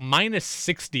Mariners are like minus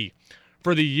 60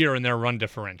 for the year in their run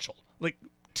differential. Like,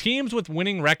 teams with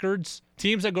winning records,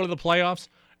 teams that go to the playoffs,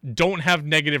 don't have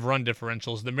negative run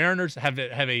differentials. The Mariners have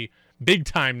a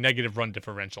big-time negative run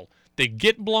differential. They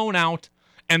get blown out,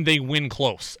 and they win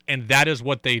close, and that is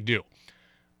what they do.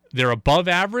 They're above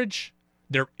average.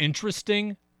 They're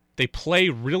interesting. They play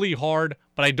really hard,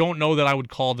 but I don't know that I would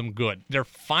call them good. They're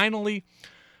finally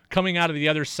coming out of the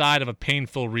other side of a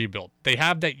painful rebuild. They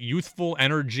have that youthful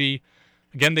energy.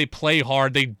 Again, they play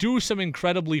hard. They do some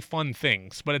incredibly fun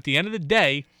things, but at the end of the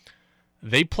day,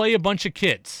 they play a bunch of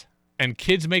kids, and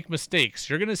kids make mistakes.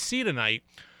 You're going to see tonight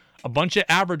a bunch of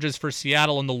averages for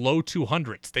Seattle in the low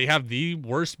 200s. They have the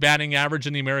worst batting average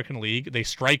in the American League. They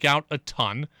strike out a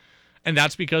ton, and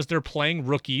that's because they're playing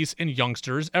rookies and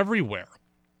youngsters everywhere.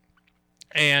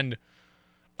 And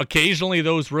occasionally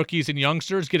those rookies and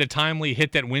youngsters get a timely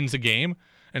hit that wins a game,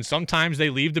 and sometimes they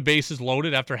leave the bases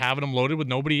loaded after having them loaded with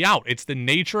nobody out. It's the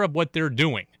nature of what they're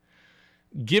doing.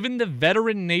 Given the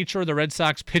veteran nature of the Red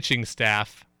Sox pitching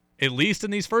staff, at least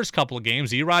in these first couple of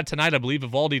games, Erod tonight, I believe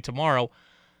Eovaldi tomorrow,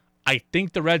 I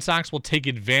think the Red Sox will take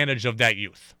advantage of that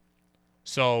youth.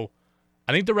 So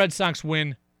I think the Red Sox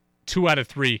win 2 out of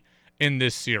 3 in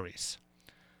this series.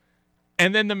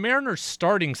 And then the Mariners'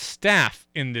 starting staff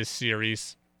in this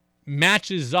series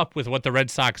matches up with what the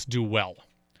Red Sox do well.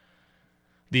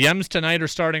 The M's tonight are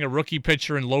starting a rookie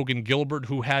pitcher in Logan Gilbert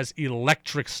who has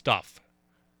electric stuff,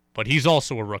 but he's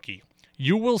also a rookie.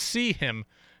 You will see him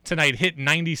tonight hit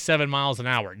 97 miles an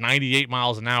hour, 98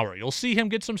 miles an hour. You'll see him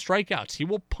get some strikeouts. He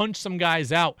will punch some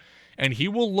guys out, and he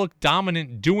will look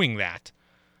dominant doing that.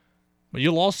 But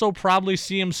you'll also probably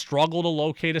see him struggle to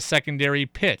locate a secondary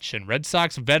pitch, and Red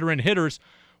Sox veteran hitters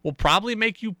will probably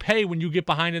make you pay when you get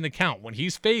behind in the count. When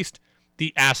he's faced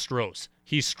the Astros,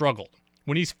 he's struggled.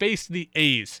 When he's faced the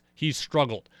A's, he's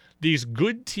struggled. These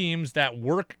good teams that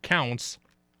work counts,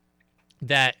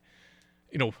 that,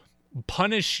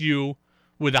 punish you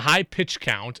with a high pitch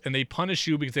count, and they punish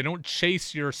you because they don't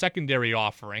chase your secondary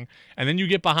offering, and then you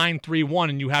get behind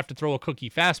 3-1 and you have to throw a cookie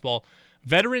fastball.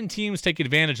 Veteran teams take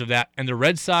advantage of that, and the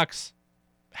Red Sox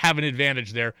have an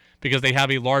advantage there because they have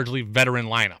a largely veteran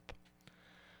lineup.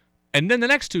 And then the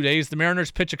next 2 days, the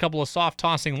Mariners pitch a couple of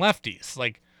soft-tossing lefties.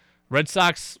 Like, Red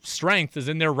Sox strength is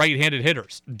in their right-handed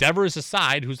hitters. Devers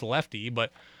aside, who's a lefty,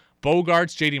 but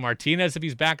Bogarts, J.D. Martinez, if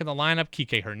he's back in the lineup,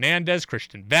 Kike Hernandez,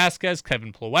 Christian Vasquez,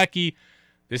 Kevin Plawecki.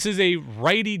 This is a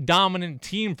righty-dominant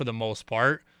team for the most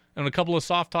part, and a couple of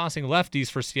soft-tossing lefties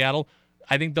for Seattle.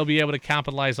 I think they'll be able to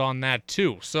capitalize on that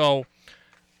too. So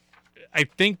I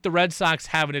think the Red Sox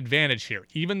have an advantage here,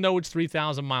 even though it's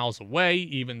 3,000 miles away,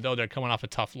 even though they're coming off a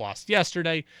tough loss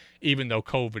yesterday, even though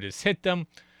COVID has hit them.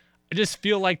 I just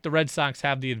feel like the Red Sox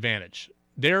have the advantage.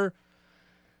 Their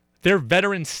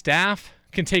veteran staff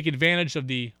can take advantage of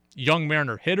the young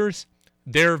Mariner hitters.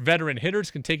 Their veteran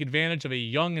hitters can take advantage of a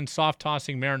young and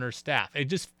soft-tossing Mariner staff. It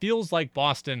just feels like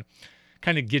Boston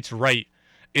kind of gets right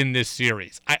in this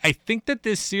series. I think that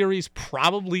this series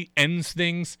probably ends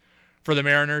things for the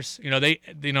Mariners.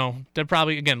 They're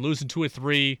probably, again, losing 2 or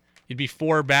 3. You'd be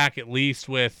 4 back at least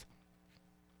with,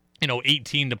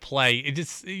 18 to play.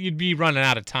 You'd be running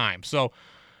out of time. So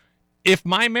if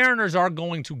my Mariners are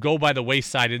going to go by the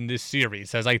wayside in this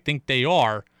series, as I think they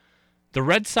are, the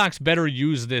Red Sox better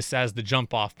use this as the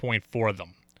jump-off point for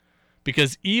them.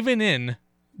 Because even in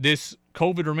this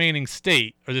COVID remaining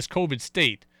state, or this COVID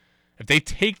state, if they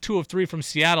take 2 of 3 from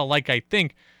Seattle, like I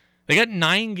think, they got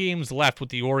 9 games left with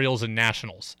the Orioles and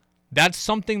Nationals. That's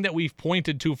something that we've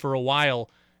pointed to for a while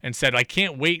and said, I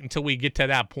can't wait until we get to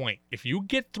that point. If you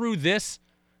get through this,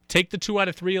 take the 2 out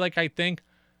of 3 like I think,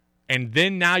 and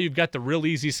then now you've got the real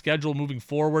easy schedule moving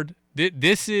forward.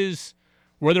 This is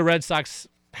where the Red Sox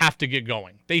have to get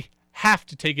going. They have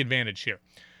to take advantage here.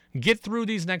 Get through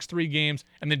these next 3 games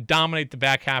and then dominate the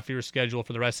back half of your schedule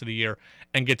for the rest of the year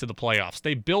and get to the playoffs.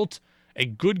 They built a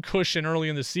good cushion early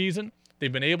in the season.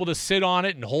 They've been able to sit on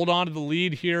it and hold on to the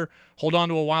lead here, hold on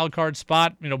to a wild card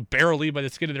spot, barely by the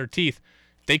skin of their teeth.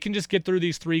 If they can just get through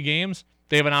these 3 games,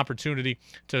 they have an opportunity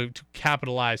to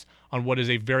capitalize on what is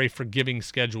a very forgiving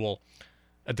schedule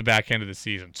at the back end of the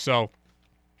season. So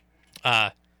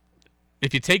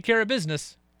if you take care of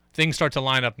business, things start to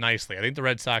line up nicely. I think the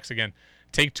Red Sox, again,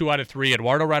 take 2 out of 3.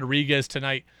 Eduardo Rodriguez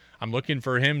tonight, I'm looking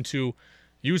for him to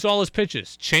use all his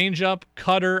pitches. Change up,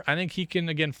 cutter. I think he can,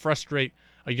 again, frustrate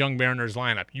a young Mariners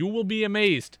lineup. You will be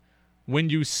amazed when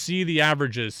you see the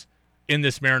averages in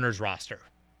this Mariners roster.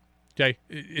 Okay?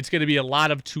 It's going to be a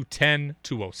lot of 210,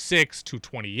 206,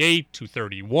 228,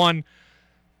 231.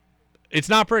 It's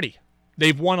not pretty.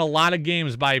 They've won a lot of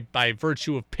games by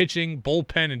virtue of pitching,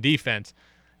 bullpen, and defense.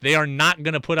 They are not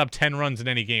going to put up 10 runs in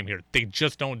any game here. They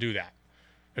just don't do that.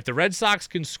 If the Red Sox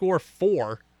can score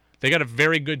 4, they got a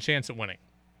very good chance at winning.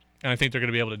 And I think they're going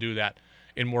to be able to do that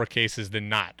in more cases than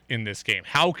not in this game.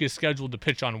 Houck is scheduled to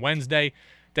pitch on Wednesday.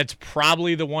 That's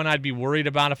probably the one I'd be worried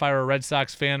about if I were a Red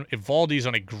Sox fan. Eovaldi's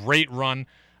on a great run.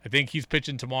 I think he's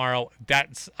pitching tomorrow.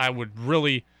 I would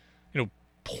really,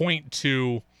 point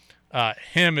to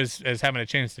him as having a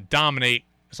chance to dominate.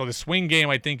 So the swing game,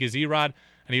 I think, is Erod.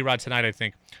 And Erod tonight, I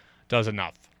think, does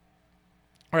enough.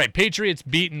 All right, Patriots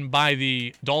beaten by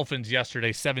the Dolphins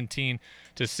yesterday,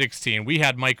 17-16. We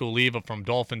had Mike Oliva from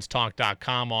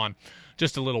DolphinsTalk.com on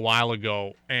just a little while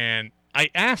ago, and I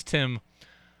asked him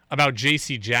about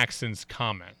J.C. Jackson's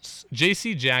comments.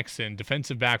 J.C. Jackson,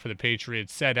 defensive back for the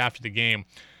Patriots, said after the game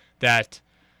that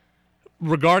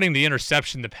regarding the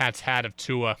interception the Pats had of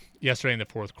Tua yesterday in the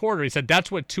fourth quarter, he said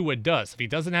that's what Tua does. If he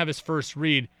doesn't have his first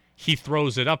read, he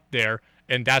throws it up there,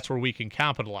 and that's where we can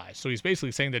capitalize. So he's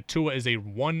basically saying that Tua is a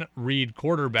one-read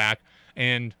quarterback,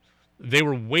 and they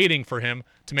were waiting for him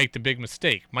to make the big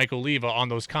mistake. Mike Oliva on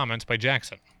those comments by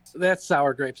Jackson. That's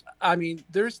sour grapes. I mean,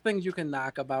 there's things you can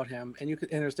knock about him, and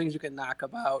there's things you can knock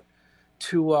about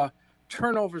Tua.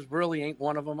 Turnovers really ain't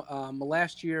one of them.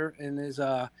 Last year in his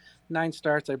 9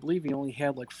 starts, I believe he only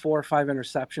had like 4 or 5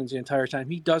 interceptions the entire time.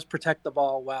 He does protect the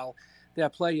ball well.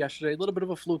 That play yesterday, a little bit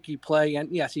of a fluky play,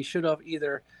 and yes, he should have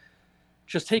either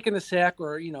just taken the sack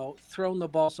or, thrown the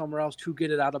ball somewhere else to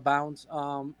get it out of bounds.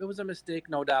 It was a mistake,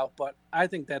 no doubt, but I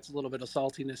think that's a little bit of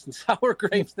saltiness and sour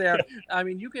grapes there. I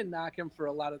mean, you can knock him for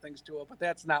a lot of things to it, but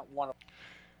that's not one of them.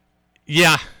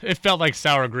 Yeah, it felt like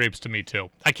sour grapes to me too.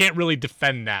 I can't really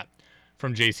defend that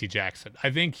from J.C. Jackson. I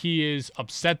think he is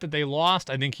upset that they lost.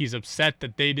 I think he's upset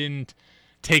that they didn't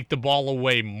take the ball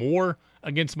away more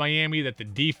against Miami, that the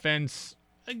defense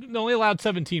only allowed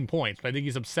 17 points, but I think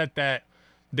he's upset that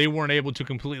they weren't able to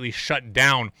completely shut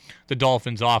down the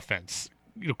Dolphins' offense.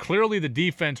 Clearly the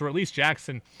defense, or at least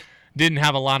Jackson, didn't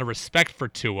have a lot of respect for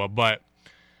Tua, but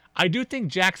I do think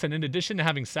Jackson, in addition to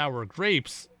having sour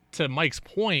grapes, to Mike's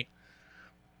point,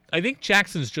 I think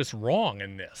Jackson's just wrong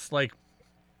in this. Like,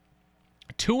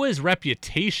 Tua's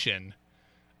reputation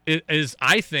is,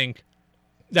 I think,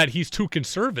 that he's too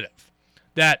conservative,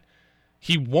 that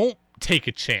he won't take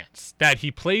a chance, that he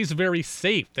plays very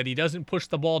safe, that he doesn't push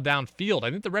the ball downfield.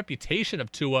 I think the reputation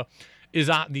of Tua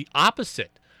is the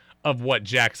opposite of what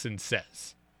Jackson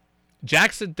says.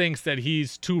 Jackson thinks that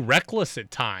he's too reckless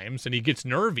at times and he gets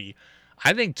nervy.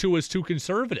 I think Tua's too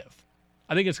conservative.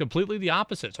 I think it's completely the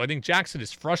opposite. So I think Jackson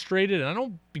is frustrated, and I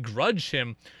don't begrudge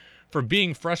him for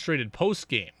being frustrated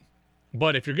post-game.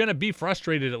 But if you're going to be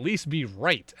frustrated, at least be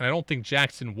right. And I don't think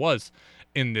Jackson was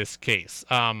in this case.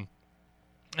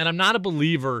 And I'm not a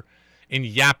believer in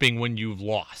yapping when you've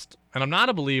lost. And I'm not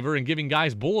a believer in giving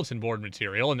guys bulletin board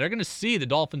material. And they're going to see the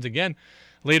Dolphins again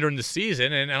later in the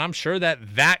season. And I'm sure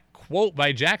that quote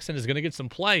by Jackson is going to get some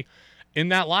play in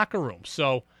that locker room.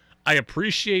 So I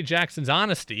appreciate Jackson's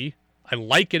honesty. I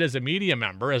like it as a media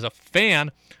member. As a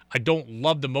fan, I don't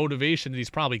love the motivation that he's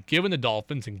probably given the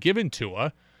Dolphins and given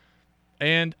Tua.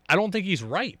 And I don't think he's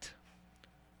right.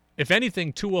 If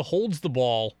anything, Tua holds the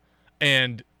ball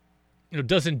and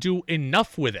doesn't do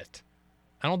enough with it.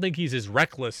 I don't think he's as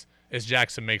reckless as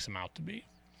Jackson makes him out to be.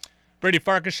 Brady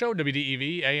Farkas Show,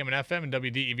 WDEV, AM and FM, and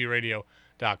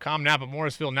WDEVradio.com. Napa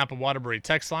Morrisville, Napa Waterbury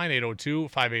text line,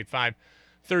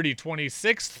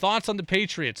 802-585-3026. Thoughts on the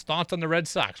Patriots? Thoughts on the Red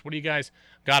Sox? What do you guys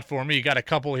got for me? You got a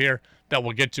couple here that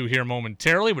we'll get to here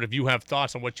momentarily, but if you have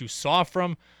thoughts on what you saw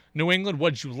from New England,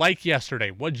 what'd you like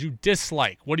yesterday? What'd you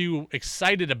dislike? What are you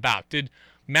excited about? Did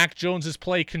Mac Jones's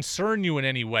play concern you in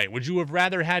any way? Would you have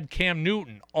rather had Cam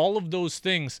Newton? All of those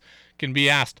things can be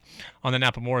asked on the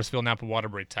Napa Morrisville Napa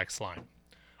Waterbury text line.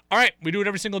 All right, we do it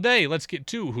every single day. Let's get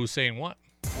to Who's Saying What.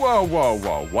 Whoa, whoa,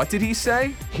 whoa. What did he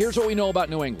say? Here's what we know about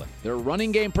New England. Their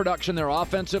running game production, their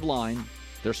offensive line,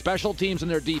 their special teams,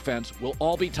 and their defense will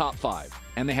all be top 5.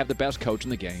 And they have the best coach in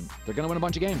the game. They're going to win a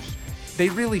bunch of games. They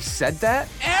really said that?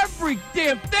 Every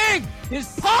damn thing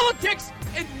is politics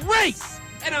and race.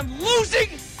 And I'm losing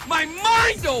my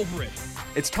mind over it.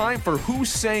 It's time for Who's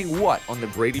Saying What on the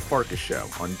Brady Farkas Show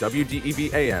on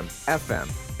WDEV AM, FM,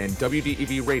 and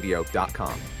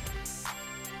WDEVradio.com.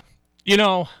 You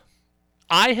know,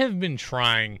 I have been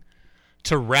trying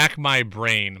to rack my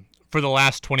brain for the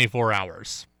last 24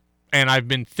 hours. And I've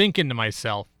been thinking to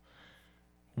myself,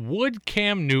 would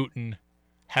Cam Newton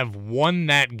have won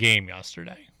that game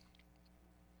yesterday?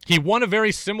 He won a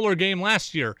very similar game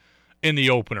last year in the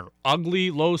opener.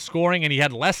 Ugly, low scoring, and he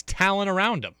had less talent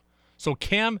around him. So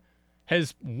Cam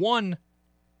has won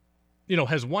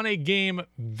a game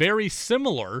very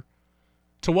similar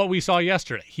to what we saw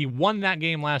yesterday. He won that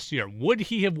game last year. Would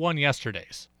he have won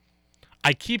yesterday's?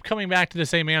 I keep coming back to the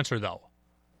same answer, though.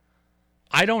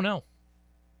 I don't know.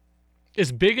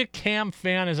 As big a Cam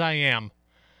fan as I am,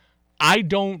 I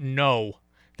don't know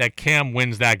that Cam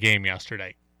wins that game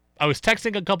yesterday. I was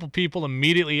texting a couple people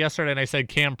immediately yesterday, and I said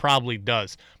Cam probably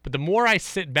does. But the more I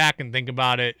sit back and think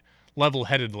about it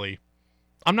level-headedly,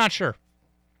 I'm not sure.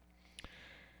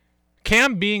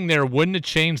 Cam being there wouldn't have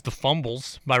changed the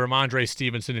fumbles by Ramondre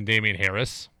Stevenson and Damian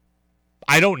Harris.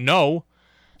 I don't know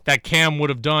that Cam would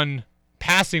have done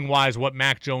passing-wise what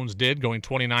Mac Jones did, going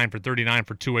 29 for 39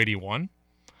 for 281.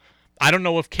 I don't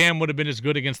know if Cam would have been as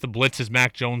good against the blitz as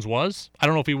Mac Jones was. I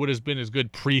don't know if he would have been as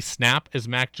good pre-snap as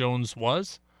Mac Jones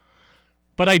was.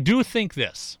 But I do think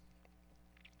this.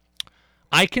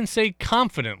 I can say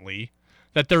confidently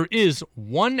that there is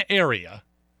one area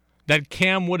that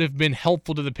Cam would have been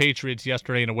helpful to the Patriots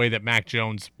yesterday in a way that Mac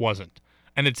Jones wasn't.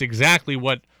 And it's exactly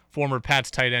what former Pats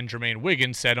tight end Jermaine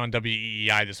Wiggins said on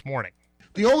WEEI this morning.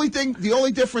 The only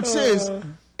difference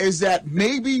is that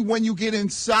maybe when you get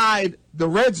inside the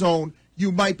red zone,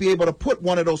 you might be able to put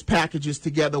one of those packages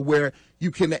together where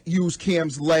you can use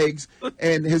Cam's legs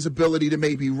and his ability to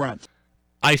maybe run.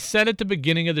 I said at the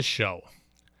beginning of the show,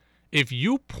 if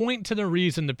you point to the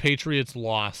reason the Patriots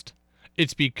lost,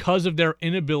 it's because of their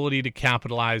inability to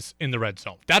capitalize in the red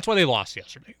zone. That's why they lost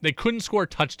yesterday. They couldn't score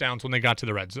touchdowns when they got to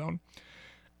the red zone.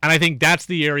 And I think that's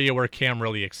the area where Cam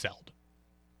really excelled.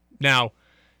 Now,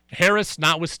 Harris,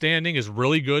 notwithstanding, is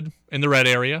really good in the red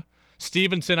area.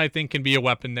 Stevenson, I think, can be a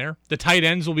weapon there. The tight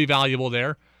ends will be valuable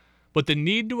there. But the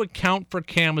need to account for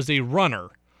Cam as a runner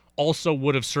also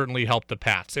would have certainly helped the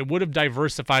Pats. It would have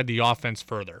diversified the offense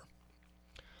further.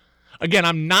 Again,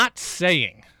 I'm not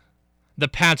saying the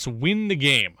Pats win the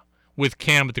game with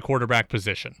Cam at the quarterback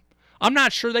position. I'm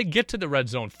not sure they get to the red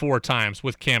zone 4 times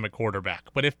with Cam at quarterback.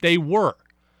 But if they were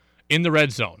in the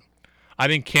red zone, I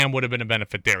think Cam would have been a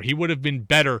benefit there. He would have been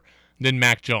better than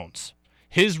Mac Jones.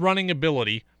 His running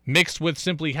ability, mixed with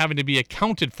simply having to be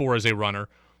accounted for as a runner,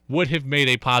 would have made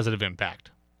a positive impact.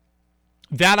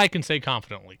 That I can say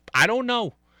confidently. I don't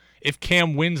know if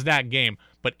Cam wins that game,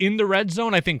 but in the red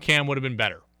zone, I think Cam would have been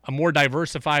better. A more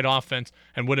diversified offense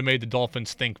and would have made the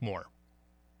Dolphins think more.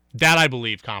 That I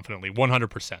believe confidently,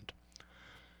 100%.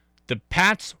 The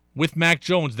Pats with Mac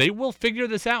Jones, they will figure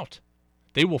this out.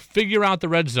 They will figure out the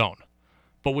red zone.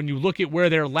 But when you look at where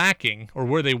they're lacking, or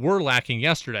where they were lacking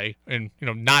yesterday, and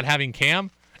not having Cam,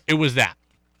 it was that.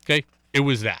 Okay? It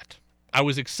was that. I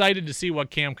was excited to see what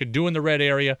Cam could do in the red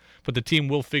area, but the team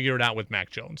will figure it out with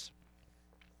Mac Jones.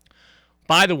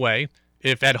 By the way,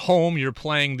 if at home you're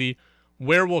playing the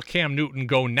where will Cam Newton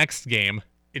go next game,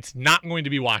 it's not going to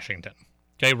be Washington.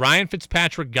 Okay? Ryan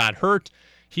Fitzpatrick got hurt.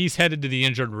 He's headed to the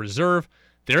injured reserve.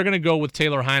 They're going to go with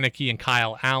Taylor Heineke and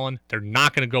Kyle Allen. They're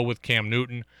not going to go with Cam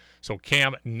Newton. So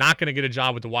Cam not going to get a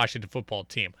job with the Washington football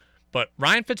team. But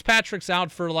Ryan Fitzpatrick's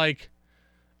out for like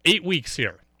 8 weeks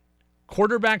here.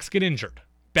 Quarterbacks get injured.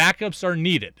 Backups are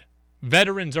needed.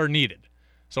 Veterans are needed.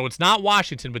 So it's not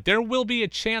Washington, but there will be a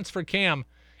chance for Cam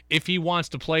if he wants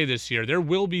to play this year. There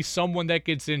will be someone that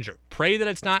gets injured. Pray that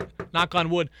it's not, knock on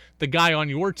wood, the guy on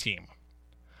your team.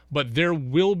 But there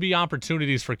will be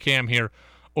opportunities for Cam here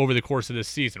over the course of this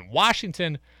season.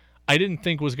 Washington, I didn't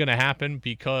think was going to happen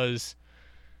because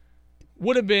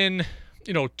would have been,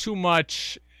 too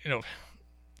much,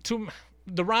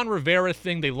 the Ron Rivera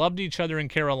thing. They loved each other in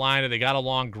Carolina. They got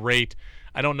along great.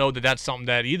 I don't know that that's something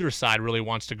that either side really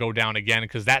wants to go down again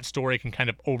because that story can kind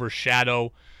of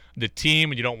overshadow the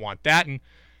team, and you don't want that. And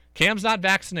Cam's not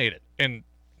vaccinated, and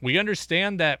we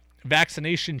understand that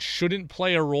vaccination shouldn't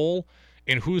play a role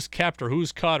in who's kept or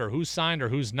who's cut or who's signed or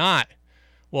who's not.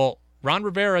 Well, Ron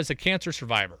Rivera is a cancer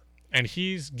survivor, and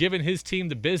he's given his team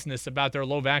the business about their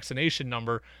low vaccination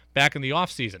number back in the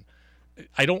offseason.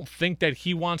 I don't think that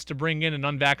he wants to bring in an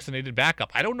unvaccinated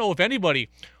backup. I don't know if anybody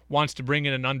wants to bring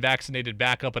in an unvaccinated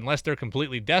backup unless they're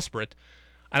completely desperate,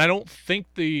 and I don't think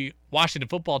the Washington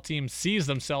football team sees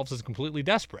themselves as completely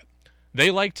desperate.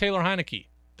 They like Taylor Heineke.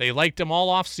 They liked him all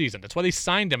offseason. That's why they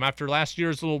signed him after last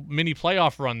year's little mini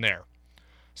playoff run there.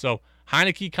 So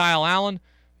Heineke, Kyle Allen,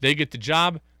 they get the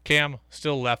job. Cam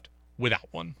still left without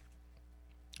one.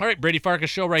 All right, Brady Farkas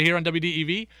Show right here on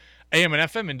WDEV, AM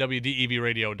and FM, and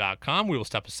WDEVradio.com. We will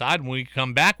step aside. When we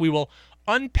come back, we will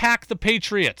unpack the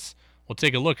Patriots. We'll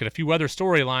take a look at a few other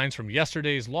storylines from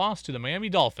yesterday's loss to the Miami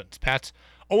Dolphins. Pats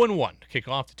 0-1 to kick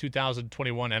off the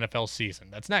 2021 NFL season.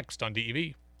 That's next on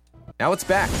DEV. Now it's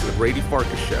back to the Brady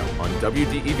Farkas Show on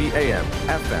WDEV AM,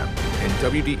 FM, and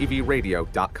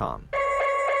WDEVradio.com.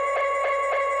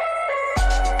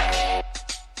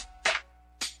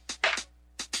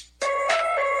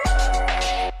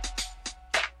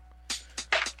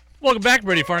 Welcome back,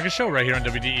 Brady Farkas Show, right here on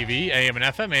WDEV, AM and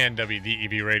FM, and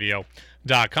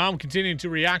WDEVradio.com. Continuing to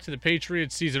react to the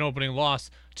Patriots' season-opening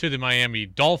loss to the Miami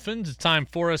Dolphins. It's time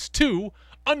for us to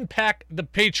unpack the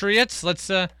Patriots. Let's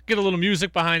get a little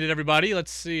music behind it, everybody.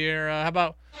 Let's see here. How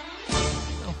about...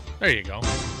 Oh, there you go.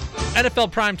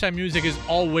 NFL primetime music is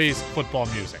always football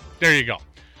music. There you go.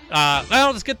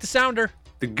 Well, let's get the sounder.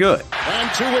 The good.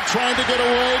 And Tua trying to get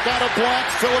away, got a block.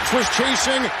 Phillips was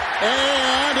chasing,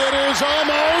 and it is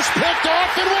almost picked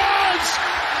off. It was!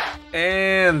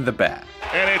 And the bad.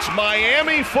 And it's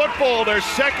Miami football, their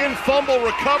second fumble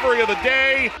recovery of the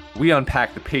day. We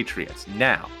unpack the Patriots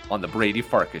now on the Brady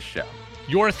Farkas Show.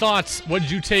 Your thoughts, what did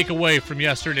you take away from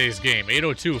yesterday's game?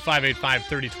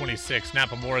 802-585-3026,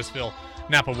 Napa Morrisville,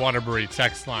 Napa Waterbury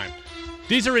text line.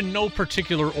 These are in no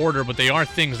particular order, but they are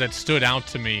things that stood out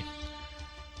to me.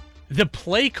 The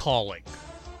play calling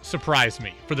surprised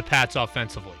me for the Pats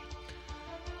offensively.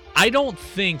 I don't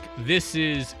think this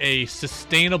is a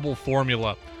sustainable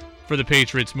formula for the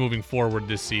Patriots moving forward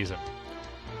this season.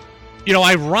 You know,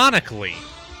 ironically,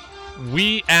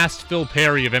 we asked Phil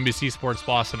Perry of NBC Sports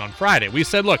Boston on Friday. We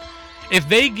said, look, if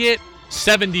they get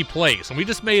 70 plays, and we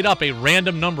just made up a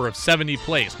random number of 70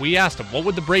 plays, we asked them, what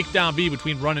would the breakdown be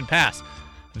between run and pass?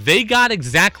 They got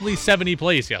exactly 70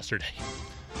 plays yesterday.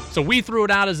 So we threw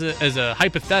it out as a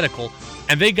hypothetical,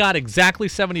 and they got exactly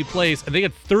 70 plays, and they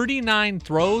had 39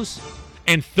 throws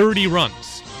and 30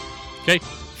 runs. Okay?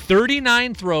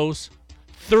 39 throws,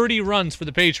 30 runs for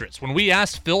the Patriots. When we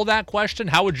asked Phil that question,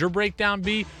 how would your breakdown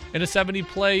be in a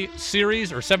 70-play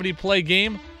series or 70-play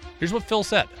game? Here's what Phil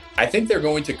said. I think they're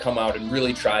going to come out and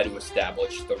really try to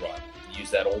establish the run. Use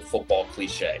that old football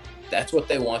cliche. That's what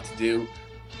they want to do.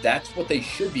 That's what they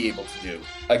should be able to do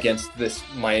against this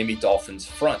Miami Dolphins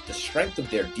front. The strength of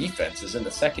their defense is in the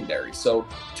secondary. So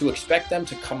to expect them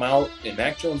to come out in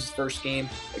Mac Jones' first game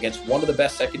against one of the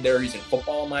best secondaries in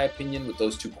football, in my opinion, with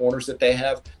those two corners that they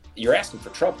have, you're asking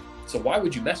for trouble. So why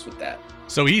would you mess with that?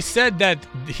 So he said that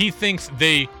he thinks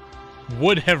they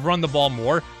would have run the ball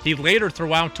more. He later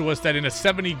threw out to us that in a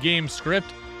 70-game script,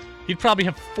 he'd probably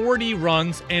have 40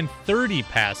 runs and 30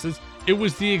 passes. It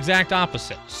was the exact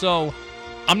opposite. So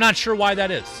I'm not sure why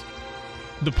that is.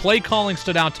 The play calling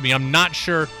stood out to me. I'm not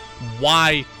sure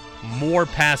why more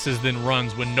passes than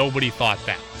runs when nobody thought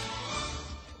that.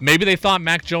 Maybe they thought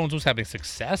Mac Jones was having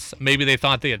success. Maybe they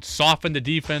thought they had softened the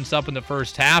defense up in the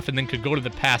first half and then could go to the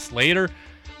pass later.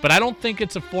 But I don't think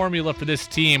it's a formula for this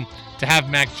team to have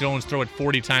Mac Jones throw it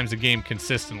 40 times a game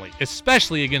consistently,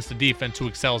 especially against a defense who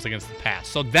excels against the pass.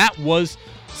 So that was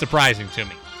surprising to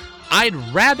me. I'd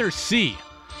rather see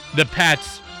the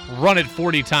Pats run it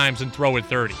 40 times and throw it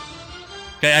 30.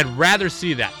 Okay, I'd rather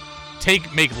see that.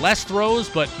 Make less throws,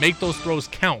 but make those throws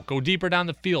count. Go deeper down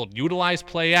the field. Utilize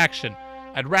play action.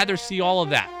 I'd rather see all of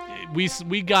that.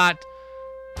 We got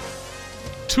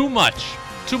too much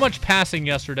passing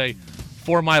yesterday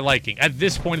for my liking at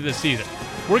this point of the season.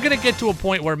 We're going to get to a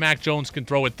point where Mac Jones can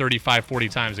throw it 35, 40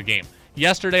 times a game.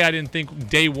 Yesterday, I didn't think,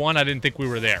 day one, I didn't think we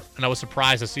were there. And I was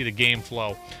surprised to see the game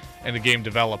flow and the game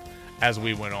develop as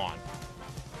we went on.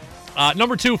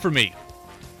 Number two for me.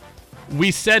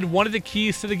 We said one of the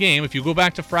keys to the game, if you go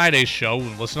back to Friday's show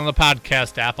and listen on the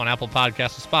podcast app on Apple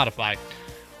Podcasts and Spotify,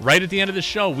 right at the end of the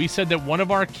show, we said that one of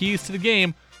our keys to the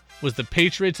game was the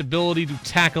Patriots' ability to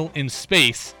tackle in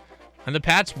space, and the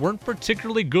Pats weren't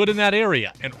particularly good in that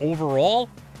area. And overall,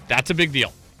 that's a big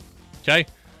deal. Okay?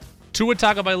 Tua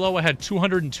Tagovailoa had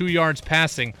 202 yards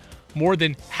passing. More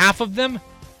than half of them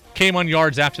came on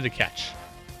yards after the catch.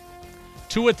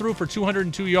 Tua threw for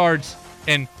 202 yards,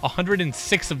 and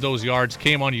 106 of those yards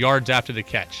came on yards after the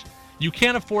catch. You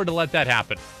can't afford to let that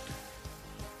happen.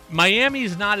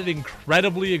 Miami's not an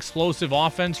incredibly explosive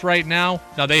offense right now.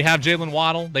 Now, they have Jalen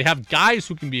Waddle. They have guys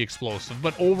who can be explosive,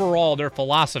 but overall, their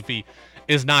philosophy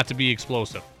is not to be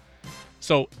explosive.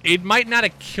 So it might not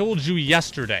have killed you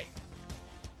yesterday,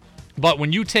 but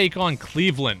when you take on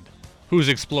Cleveland, who's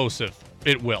explosive,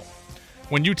 it will.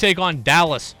 When you take on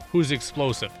Dallas, who's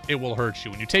explosive, it will hurt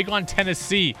you. When you take on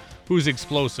Tennessee, who's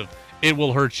explosive, it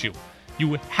will hurt you.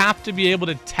 You have to be able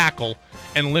to tackle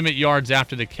and limit yards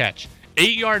after the catch.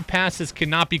 8-yard passes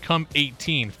cannot become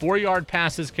 18. 4-yard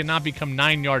passes cannot become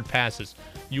 9-yard passes.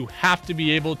 You have to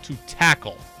be able to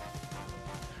tackle.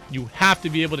 You have to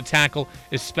be able to tackle,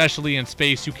 especially in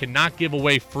space. You cannot give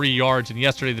away free yards, and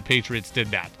yesterday the Patriots did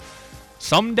that.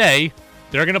 Someday,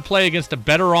 they're going to play against a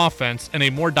better offense and a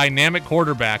more dynamic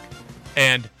quarterback,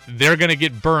 and they're going to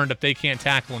get burned if they can't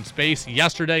tackle in space.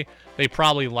 Yesterday, they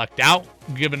probably lucked out,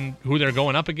 given who they're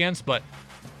going up against, but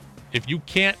if you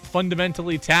can't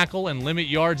fundamentally tackle and limit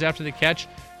yards after the catch,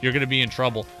 you're going to be in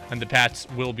trouble, and the Pats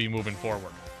will be moving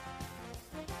forward.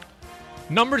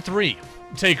 Number 3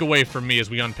 takeaway from me as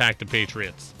we unpack the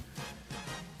Patriots.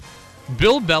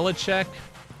 Bill Belichick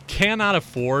cannot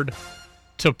afford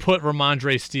to put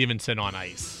Ramondre Stevenson on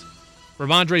ice.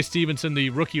 Ramondre Stevenson,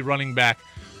 the rookie running back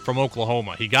from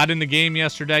Oklahoma. He got in the game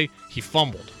yesterday. He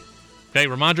fumbled. Okay,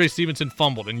 Ramondre Stevenson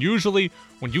fumbled. And usually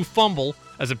when you fumble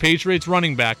as a Patriots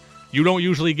running back, you don't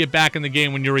usually get back in the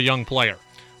game when you're a young player.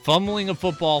 Fumbling a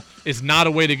football is not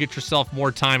a way to get yourself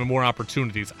more time and more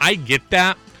opportunities. I get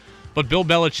that, but Bill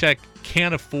Belichick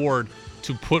can't afford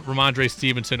to put Ramondre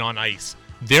Stevenson on ice.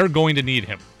 They're going to need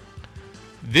him.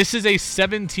 This is a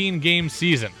 17-game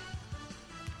season.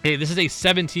 Hey, this is a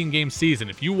 17-game season.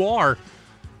 If you are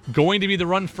going to be the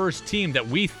run-first team that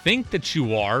we think that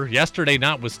you are, yesterday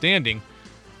notwithstanding,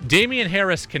 Damian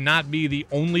Harris cannot be the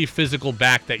only physical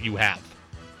back that you have.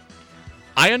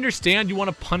 I understand you want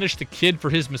to punish the kid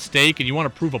for his mistake and you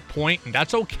want to prove a point, and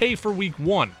that's okay for week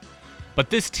 1. But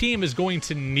this team is going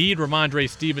to need Ramondre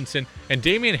Stevenson, and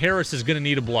Damian Harris is going to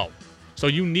need a blow. So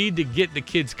you need to get the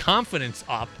kid's confidence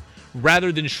up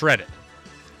rather than shred it.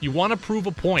 You want to prove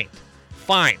a point.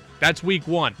 Fine. That's week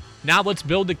 1. Now let's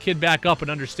build the kid back up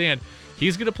and understand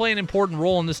he's going to play an important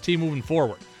role in this team moving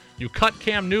forward. You cut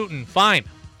Cam Newton, fine.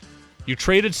 You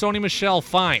traded Sony Michel,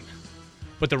 fine.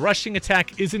 But the rushing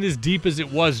attack isn't as deep as it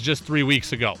was just 3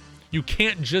 weeks ago. You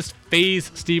can't just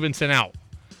phase Stevenson out.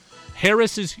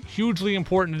 Harris is hugely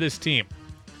important to this team,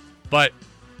 but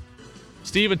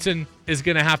Stevenson is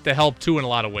going to have to help too in a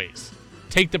lot of ways.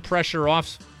 Take the pressure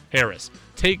off Harris.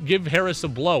 Give Harris a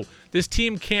blow. This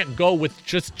team can't go with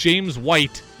just James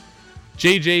White,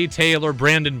 J.J. Taylor,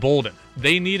 Brandon Bolden.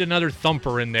 They need another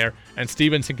thumper in there, and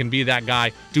Stevenson can be that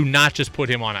guy. Do not just put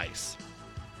him on ice.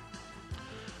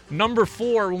 Number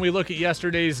 4, when we look at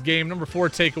yesterday's game, number 4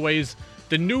 takeaways,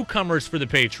 the newcomers for the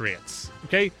Patriots,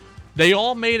 okay? They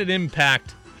all made an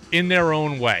impact in their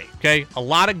own way, okay? A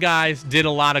lot of guys did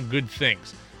a lot of good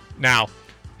things. Now,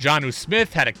 Jonnu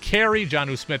Smith had a carry.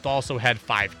 Jonnu Smith also had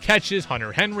 5 catches.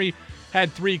 Hunter Henry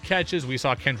had 3 catches. We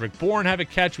saw Kendrick Bourne have a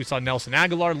catch. We saw Nelson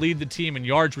Aguilar lead the team in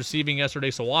yards receiving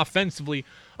yesterday. So offensively,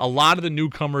 a lot of the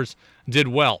newcomers did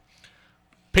well.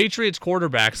 Patriots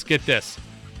quarterbacks, get this,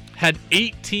 had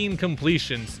 18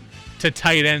 completions to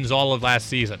tight ends all of last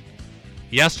season.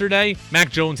 Yesterday,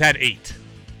 Mac Jones had 8.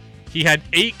 He had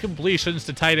 8 completions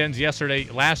to tight ends yesterday.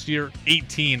 Last year,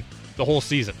 18 the whole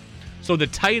season. So the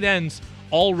tight ends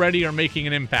already are making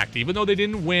an impact. Even though they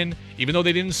didn't win, even though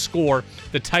they didn't score,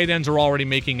 the tight ends are already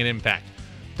making an impact.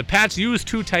 The Pats used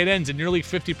 2 tight ends in nearly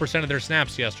 50% of their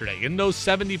snaps yesterday. In those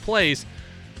 70 plays,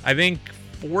 I think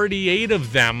 48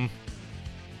 of them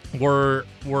were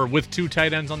with 2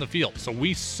 tight ends on the field. So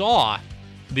we saw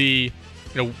we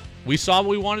saw what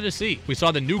we wanted to see. We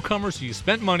saw the newcomers who you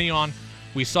spent money on.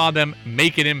 We saw them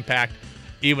make an impact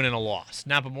even in a loss.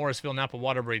 Napa Morrisville, Napa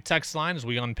Waterbury text line as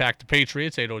we unpack the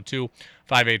Patriots,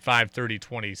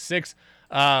 802-585-3026.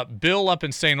 Bill up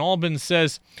in St. Albans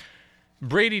says,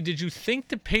 Brady, did you think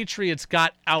the Patriots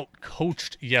got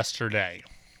out-coached yesterday?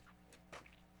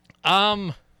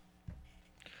 They've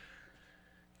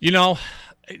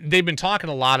been talking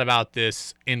a lot about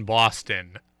this in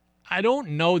Boston. I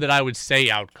don't know that I would say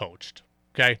out-coached,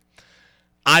 okay?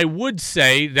 I would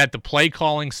say that the play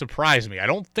calling surprised me. I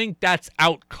don't think that's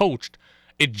out-coached.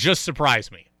 It just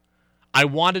surprised me. I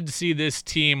wanted to see this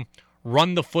team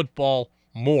run the football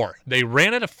more. They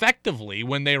ran it effectively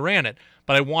when they ran it,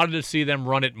 but I wanted to see them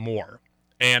run it more.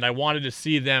 And I wanted to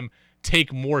see them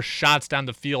take more shots down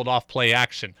the field off play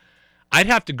action. I'd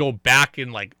have to go back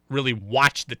and like really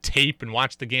watch the tape and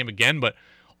watch the game again, but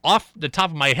off the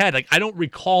top of my head, like I don't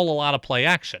recall a lot of play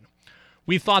action.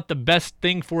 We thought the best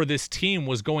thing for this team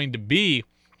was going to be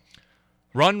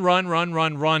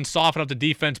run, soften up the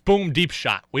defense, boom, deep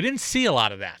shot. We didn't see a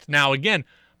lot of that. Now, again,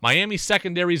 Miami's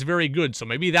secondary is very good, so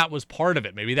maybe that was part of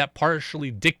it. Maybe that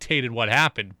partially dictated what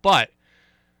happened, but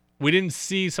we didn't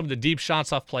see some of the deep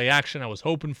shots off play action I was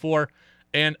hoping for,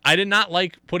 and I did not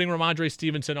like putting Ramondre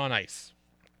Stevenson on ice.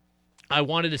 I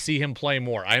wanted to see him play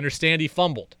more. I understand he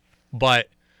fumbled, but,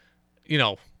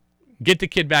 get the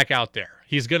kid back out there.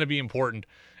 He's going to be important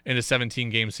in a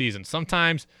 17-game season.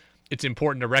 Sometimes it's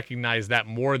important to recognize that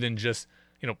more than just,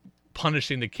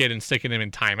 punishing the kid and sticking him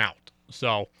in timeout.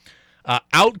 So,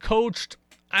 out-coached,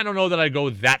 I don't know that I'd go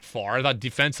that far. I thought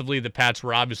defensively the Pats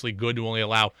were obviously good to only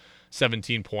allow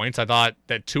 17 points. I thought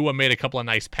that Tua made a couple of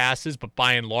nice passes, but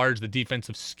by and large the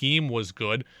defensive scheme was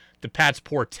good. The Pats'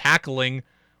 poor tackling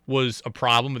was a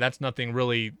problem, but that's nothing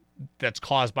really that's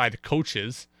caused by the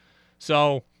coaches.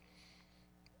 So,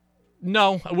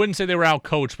 no, I wouldn't say they were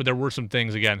out-coached, but there were some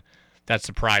things, again, that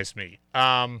surprised me.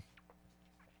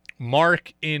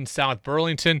 Mark in South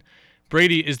Burlington.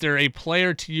 Brady, is there a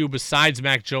player to you besides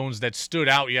Mac Jones that stood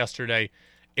out yesterday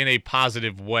in a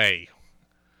positive way?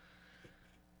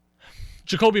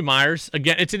 Jacoby Myers.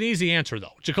 Again, it's an easy answer,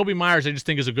 though. Jacoby Myers, I just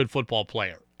think, is a good football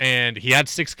player. And he had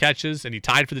 6 catches, and he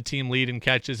tied for the team lead in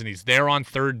catches, and he's there on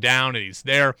third down, and he's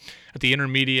there at the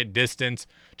intermediate distance.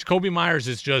 Jacoby Myers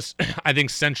is just, I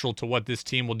think, central to what this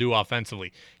team will do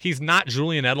offensively. He's not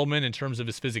Julian Edelman in terms of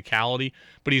his physicality,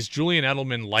 but he's Julian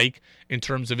Edelman-like in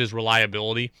terms of his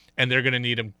reliability, and they're going to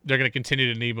need him. They're going to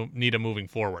continue to need him moving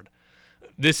forward.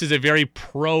 This is a very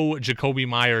pro Jacoby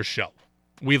Myers show.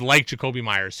 We like Jacoby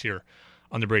Myers here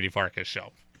on the Brady Farkas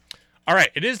Show. All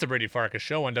right, it is the Brady Farkas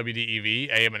Show on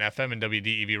WDEV, AM and FM, and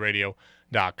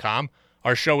WDEVradio.com.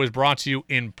 Our show is brought to you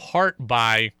in part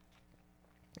by,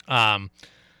 so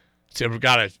we've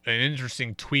got an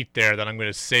interesting tweet there that I'm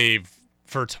going to save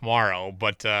for tomorrow,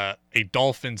 but a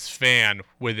Dolphins fan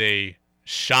with a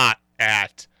shot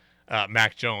at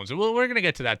Mac Jones. Well, we're going to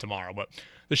get to that tomorrow, but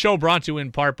the show brought to you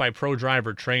in part by Pro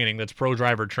Driver Training. That's Pro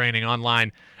Driver Training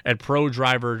online at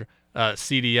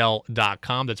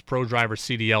ProDriverCDL.com. That's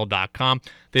ProDriverCDL.com.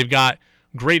 They've got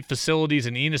great facilities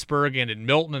in Enosburg and in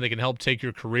Milton, and they can help take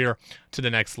your career to the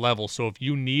next level. So if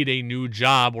you need a new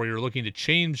job or you're looking to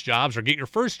change jobs or get your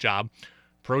first job,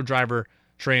 Pro Driver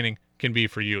Training can be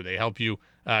for you. They help you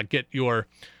get your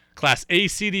Class A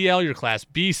CDL, your Class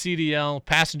B CDL,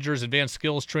 passengers, advanced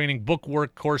skills training, book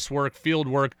work, coursework, field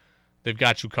work. They've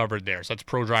got you covered there. So that's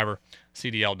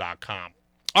ProDriverCDL.com.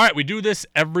 All right, we do this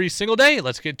every single day.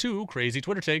 Let's get to crazy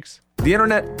Twitter takes. The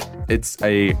internet, it's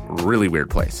a really weird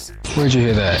place. Where'd you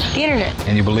hear that? The internet.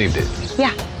 And you believed it?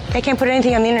 Yeah, they can't put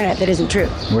anything on the internet that isn't true.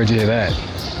 Where'd you hear that?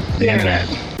 The internet.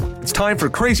 It's time for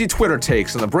crazy Twitter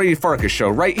takes on the Brady Farkas Show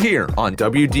right here on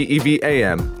WDEV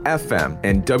AM, FM,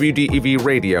 and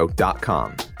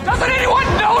WDEVradio.com. Doesn't anyone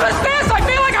notice this? I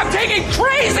feel like I'm taking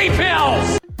crazy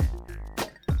pills!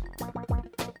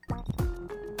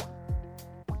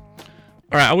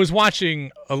 All right, I was watching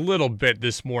a little bit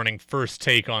this morning, First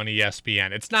Take on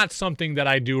ESPN. It's not something that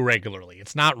I do regularly.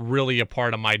 It's not really a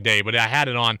part of my day, but I had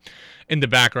it on in the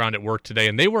background at work today,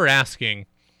 and they were asking,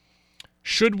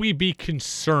 should we be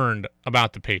concerned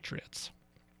about the Patriots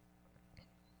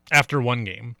after one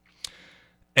game?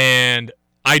 And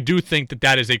I do think that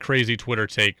that is a crazy Twitter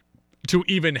take to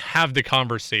even have the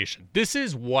conversation. This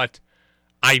is what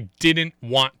I didn't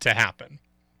want to happen.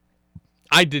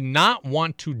 I did not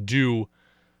want to do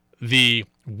the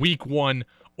week one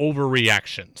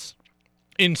overreactions.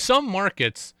 In some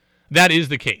markets, that is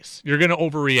the case. You're going to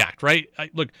overreact, right?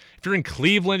 Look, if you're in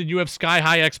Cleveland and you have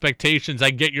sky-high expectations, I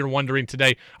get you're wondering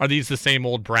today, are these the same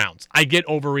old Browns? I get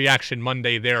overreaction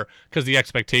Monday there because the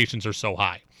expectations are so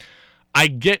high. I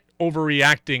get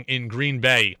overreacting in Green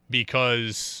Bay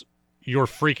because you're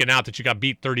freaking out that you got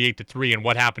beat 38-3 and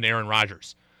what happened to Aaron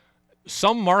Rodgers.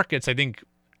 Some markets, I think,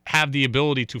 have the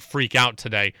ability to freak out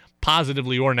today,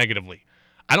 positively or negatively.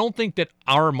 I don't think that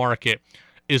our market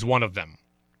is one of them.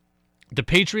 The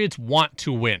Patriots want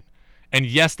to win. And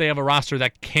yes, they have a roster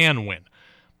that can win.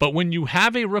 But when you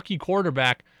have a rookie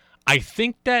quarterback, I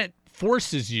think that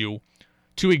forces you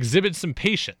to exhibit some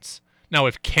patience. Now,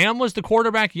 if Cam was the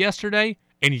quarterback yesterday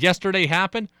and yesterday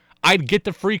happened, I'd get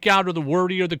the freak out or the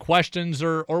worry or the questions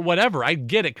or whatever. I'd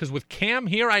get it because with Cam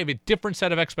here, I have a different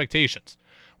set of expectations.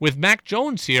 With Mac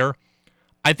Jones here,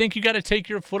 I think you got to take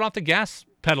your foot off the gas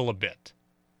pedal a bit.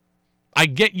 I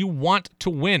get you want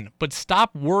to win, but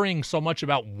stop worrying so much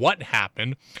about what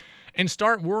happened and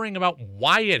start worrying about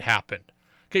why it happened.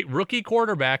 Okay, rookie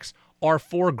quarterbacks are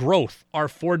for growth, are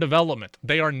for development.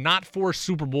 They are not for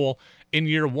Super Bowl in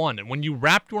year one. And when you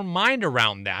wrap your mind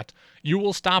around that, you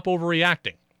will stop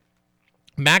overreacting.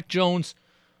 Mac Jones,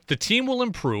 the team will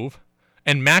improve,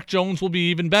 and Mac Jones will be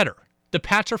even better. The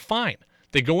Pats are fine.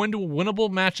 They go into a winnable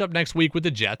matchup next week with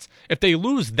the Jets. If they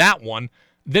lose that one,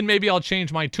 then maybe I'll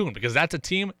change my tune because that's a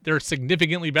team they're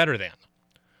significantly better than.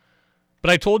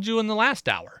 But I told you in the last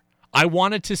hour, I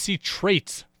wanted to see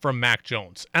traits from Mac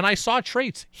Jones, and I saw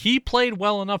traits. He played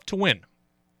well enough to win,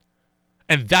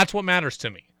 and that's what matters to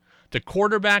me. The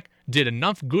quarterback did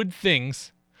enough good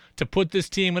things to put this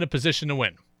team in a position to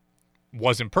win.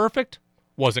 Wasn't perfect,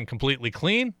 wasn't completely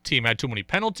clean. Team had too many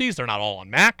penalties. They're not all on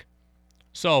Mac.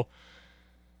 So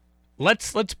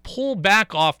let's pull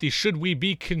back off the should we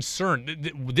be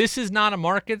concerned. This is not a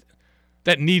market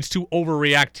that needs to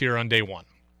overreact here on day one.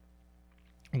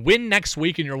 Win next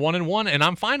week and you're 1-1, and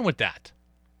I'm fine with that.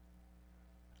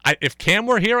 If Cam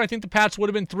were here, I think the Pats would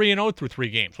have been 3-0 through 3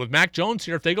 games. With Mac Jones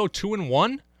here, if they go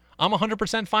 2-1, I'm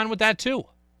 100% fine with that too.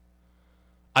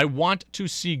 I want to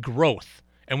see growth.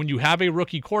 And when you have a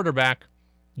rookie quarterback,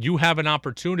 you have an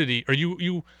opportunity, or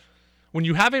when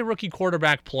you have a rookie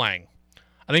quarterback playing,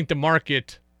 I think the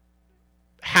market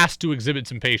has to exhibit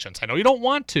some patience. I know you don't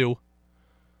want to,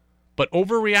 but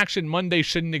overreaction Monday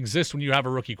shouldn't exist when you have a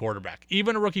rookie quarterback,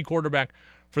 even a rookie quarterback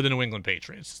for the New England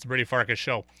Patriots. It's the Brady Farkas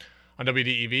Show on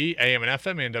WDEV, AM and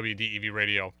FM, and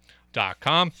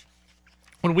WDEVradio.com.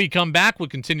 When we come back, we'll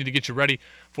continue to get you ready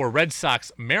for Red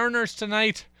Sox Mariners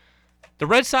tonight. The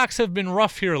Red Sox have been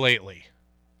rough here lately.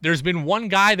 There's been one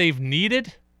guy they've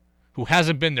needed who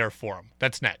hasn't been there for them.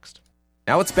 That's next.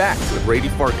 Now it's back to the Brady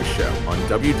Farkas Show on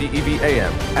WDEV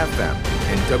AM, FM,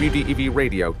 and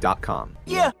WDEVradio.com.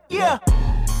 Yeah.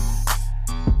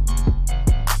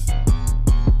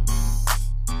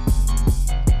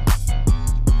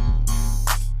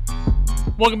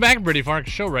 Welcome back, Brady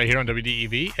Farkas Show, right here on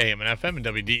WDEV, AM and FM, and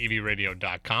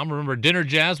WDEVradio.com. Remember, Dinner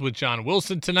Jazz with John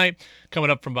Wilson tonight, coming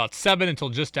up from about 7 until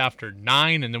just after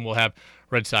 9, and then we'll have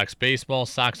Red Sox baseball,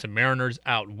 Sox and Mariners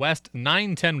out west,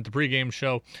 9:10 with the pregame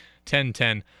show,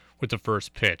 10:10 with the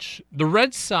first pitch. The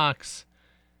Red Sox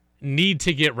need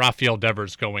to get Rafael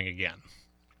Devers going again.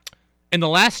 In the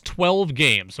last 12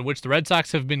 games in which the Red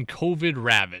Sox have been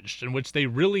COVID-ravaged, in which they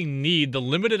really need the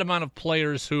limited amount of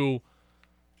players who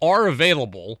are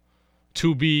available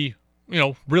to be,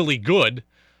 really good,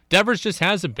 Devers just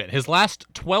hasn't been. His last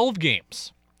 12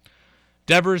 games,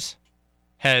 Devers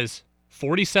has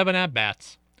 47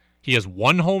 at-bats, he has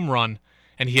 1 home run,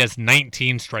 and he has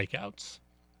 19 strikeouts.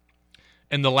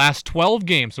 In the last 12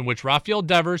 games in which Rafael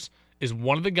Devers is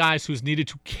one of the guys who's needed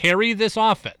to carry this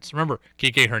offense. Remember,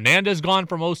 Kike Hernandez gone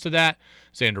for most of that.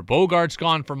 Xander Bogaerts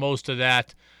gone for most of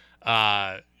that.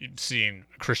 You've seen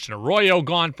Christian Arroyo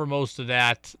gone for most of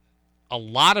that. A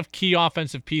lot of key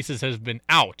offensive pieces has been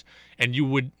out, and you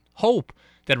would hope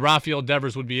that Rafael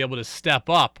Devers would be able to step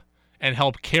up and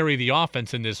help carry the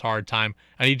offense in this hard time,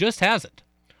 and he just hasn't.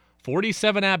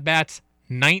 47 at-bats,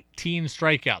 19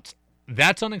 strikeouts.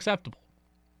 That's unacceptable.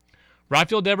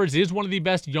 Rafael Devers is one of the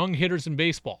best young hitters in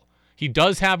baseball. He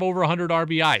does have over 100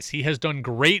 RBIs. He has done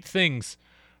great things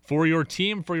for your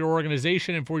team, for your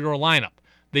organization, and for your lineup.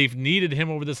 They've needed him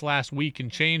over this last week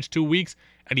and change, 2 weeks,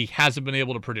 and he hasn't been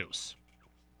able to produce.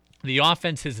 The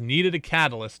offense has needed a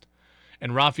catalyst,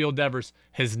 and Rafael Devers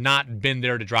has not been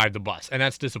there to drive the bus, and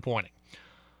that's disappointing.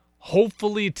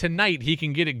 Hopefully tonight he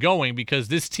can get it going because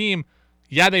this team,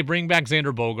 they bring back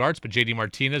Xander Bogaerts, but JD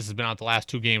Martinez has been out the last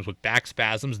 2 games with back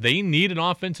spasms. They need an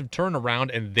offensive turnaround,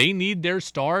 and they need their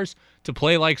stars to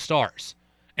play like stars.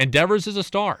 And Devers is a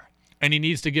star, and he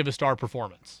needs to give a star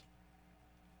performance.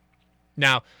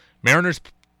 Now, Mariners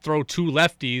throw 2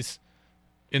 lefties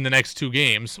in the next 2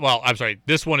 games. Well, I'm sorry,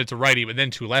 this one it's a righty, but then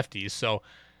 2 lefties. So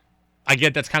I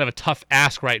get that's kind of a tough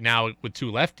ask right now with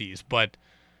 2 lefties, but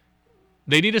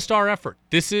they need a star effort.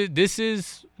 This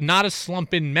is not a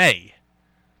slump in May.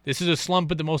 This is a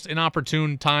slump at the most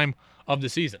inopportune time of the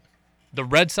season. The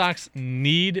Red Sox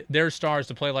need their stars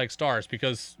to play like stars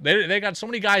because they got so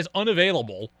many guys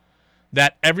unavailable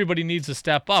that everybody needs to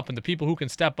step up, and the people who can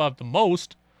step up the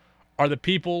most are the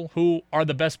people who are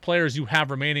the best players you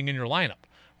have remaining in your lineup.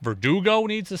 Verdugo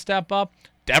needs to step up.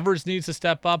 Devers needs to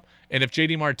step up. And if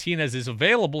JD Martinez is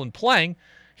available and playing,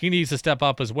 he needs to step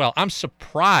up as well. I'm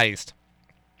surprised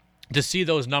to see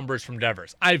those numbers from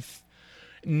Devers. I've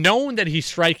known that he's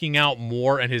striking out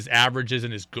more and his average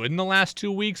isn't as good in the last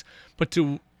 2 weeks, but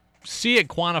to see it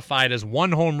quantified as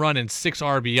 1 home run and 6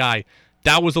 RBI,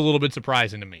 that was a little bit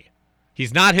surprising to me.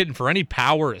 He's not hitting for any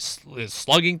power. His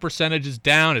slugging percentage is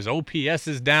down. His OPS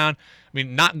is down. I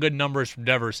mean, not good numbers from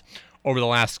Devers over the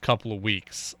last couple of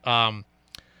weeks.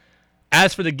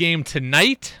 As for the game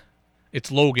tonight,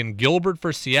 it's Logan Gilbert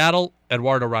for Seattle,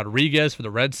 Eduardo Rodriguez for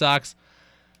the Red Sox.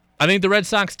 I think the Red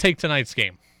Sox take tonight's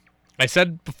game. I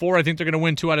said before, I think they're going to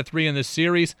win 2 out of 3 in this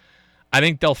series. I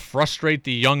think they'll frustrate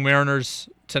the young Mariners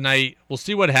tonight. We'll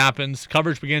see what happens.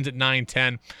 Coverage begins at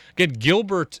 9:10. Again,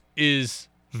 Gilbert is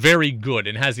very good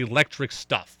and has electric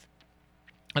stuff.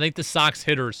 I think the Sox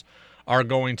hitters are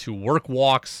going to work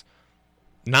walks,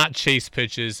 not chase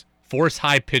pitches, force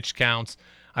high pitch counts.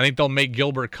 I think they'll make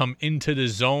Gilbert come into the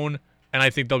zone, and I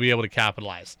think they'll be able to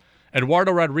capitalize.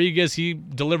 Eduardo Rodriguez, he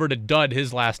delivered a dud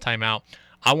his last time out.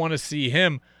 I want to see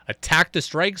him attack the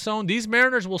strike zone. These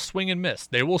Mariners will swing and miss.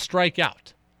 They will strike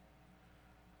out.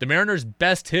 The Mariners'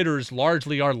 best hitters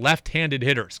largely are left-handed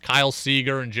hitters, Kyle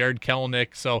Seager and Jared Kelenic.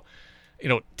 So,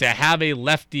 to have a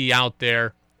lefty out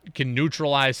there can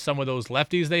neutralize some of those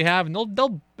lefties they have. And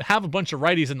they'll have a bunch of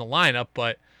righties in the lineup,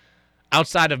 but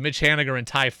outside of Mitch Haniger and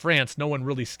Ty France, no one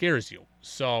really scares you.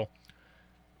 So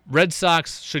Red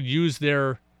Sox should use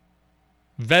their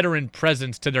veteran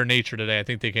presence to their nature today. I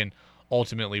think they can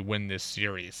ultimately win this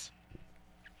series.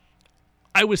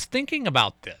 I was thinking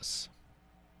about this.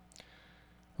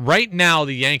 Right now,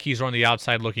 the Yankees are on the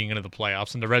outside looking into the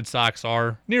playoffs, and the Red Sox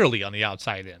are nearly on the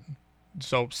outside in.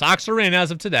 So Sox are in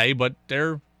as of today, but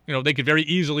they could very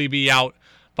easily be out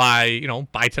by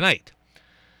tonight.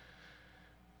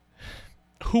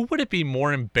 Who would it be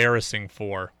more embarrassing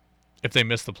for if they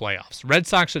miss the playoffs? Red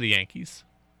Sox or the Yankees?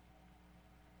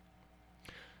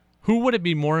 Who would it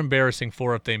be more embarrassing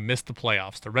for if they missed the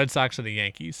playoffs, the Red Sox or the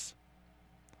Yankees?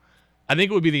 I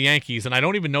think it would be the Yankees, and I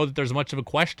don't even know that there's much of a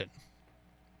question.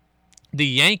 The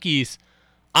Yankees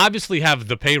obviously have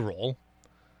the payroll.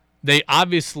 They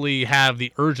obviously have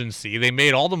the urgency. They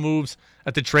made all the moves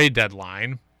at the trade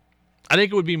deadline. I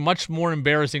think it would be much more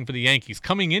embarrassing for the Yankees.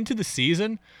 Coming into the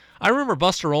season, I remember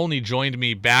Buster Olney joined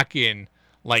me back in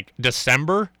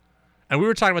December, and we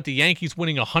were talking about the Yankees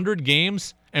winning 100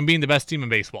 games and being the best team in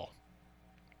baseball.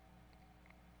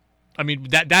 I mean,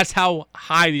 that's how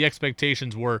high the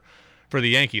expectations were for the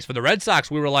Yankees. For the Red Sox,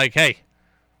 we were like, hey,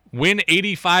 win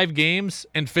 85 games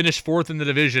and finish 4th in the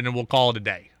division, and we'll call it a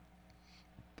day.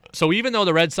 So even though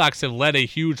the Red Sox have let a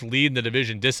huge lead in the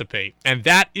division dissipate, and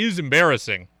that is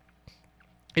embarrassing,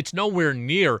 it's nowhere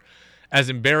near as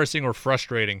embarrassing or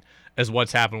frustrating as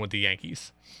what's happened with the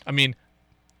Yankees. I mean,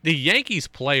 the Yankees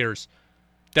players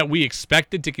that we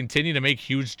expected to continue to make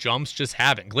huge jumps just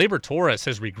haven't. Gleyber Torres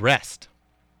has regressed.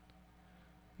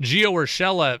 Gio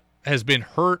Urshela has been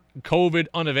hurt, COVID,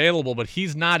 unavailable, but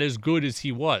he's not as good as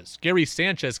he was. Gary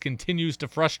Sanchez continues to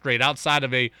frustrate outside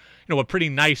of a pretty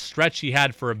nice stretch he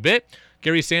had for a bit.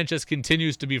 Gary Sanchez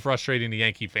continues to be frustrating the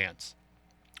Yankee fans.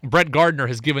 Brett Gardner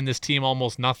has given this team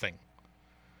almost nothing.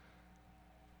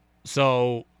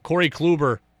 So Corey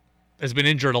Kluber has been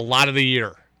injured a lot of the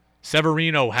year.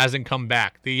 Severino hasn't come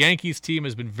back. The Yankees team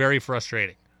has been very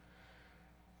frustrating.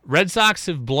 Red Sox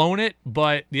have blown it,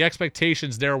 but the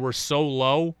expectations there were so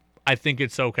low, I think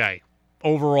it's okay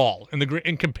overall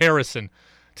in comparison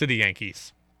to the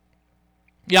Yankees.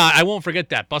 Yeah, I won't forget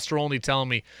that. Buster Olney telling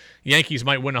me Yankees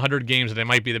might win 100 games and they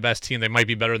might be the best team. They might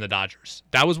be better than the Dodgers.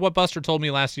 That was what Buster told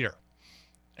me last year.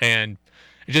 And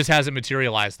it just hasn't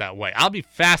materialized that way. I'll be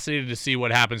fascinated to see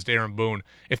what happens to Aaron Boone.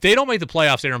 If they don't make the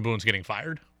playoffs, Aaron Boone's getting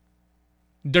fired.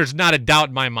 There's not a doubt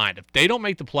in my mind. If they don't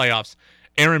make the playoffs,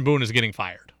 Aaron Boone is getting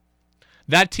fired.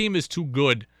 That team is too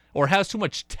good or has too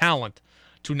much talent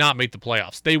to not make the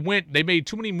playoffs. They made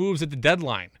too many moves at the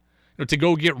deadline to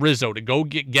go get Rizzo, to go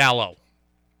get Gallo.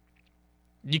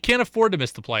 You can't afford to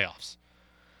miss the playoffs.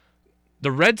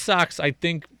 The Red Sox, I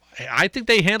think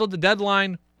they handled the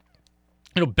deadline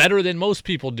better than most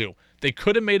people do. They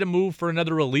could have made a move for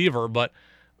another reliever, but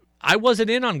I wasn't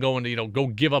in on going to go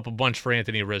give up a bunch for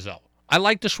Anthony Rizzo. I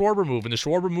like the Schwarber move, and the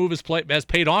Schwarber move has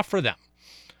paid off for them.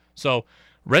 So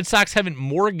Red Sox haven't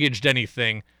mortgaged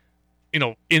anything,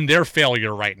 in their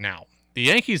failure right now. The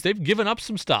Yankees, they've given up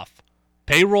some stuff.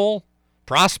 Payroll,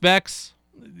 prospects.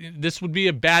 This would be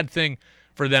a bad thing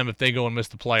for them if they go and miss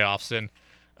the playoffs. And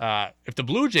if the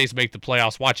Blue Jays make the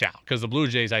playoffs, watch out, because the Blue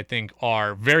Jays, I think,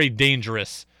 are very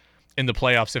dangerous in the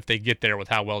playoffs if they get there with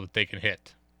how well that they can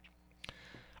hit.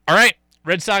 All right,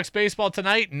 Red Sox baseball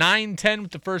tonight, 9:10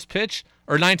 with the first pitch,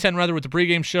 or 9:10 rather with the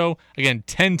pregame show. Again,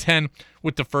 10:10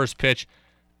 with the first pitch.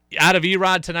 Out of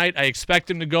Erod tonight, I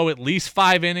expect him to go at least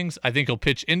 5 innings. I think he'll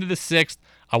pitch into the 6th.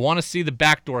 I want to see the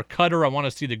backdoor cutter. I want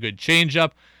to see the good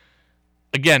changeup.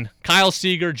 Again, Kyle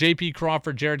Seager, J.P.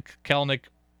 Crawford, Jared Kelenic,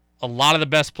 a lot of the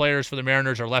best players for the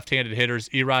Mariners are left-handed hitters.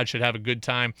 Erod should have a good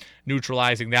time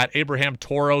neutralizing that. Abraham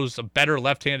Toro's a better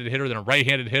left-handed hitter than a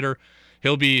right-handed hitter.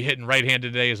 He'll be hitting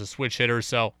right-handed today as a switch hitter.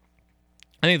 So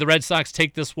I think the Red Sox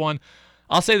take this one.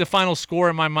 I'll say the final score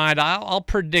in my mind, I'll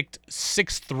predict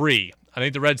 6-3. I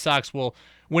think the Red Sox will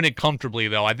win it comfortably,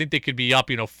 though. I think they could be up,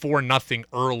 4-0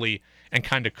 early and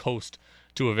kind of coast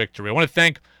to a victory. I want to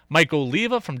thank Mike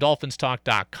Oliva from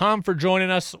DolphinsTalk.com for joining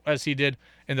us as he did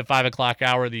in the 5 o'clock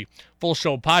hour. The full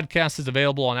show podcast is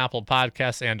available on Apple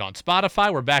Podcasts and on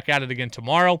Spotify. We're back at it again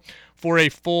tomorrow for a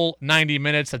full 90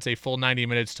 minutes. That's a full 90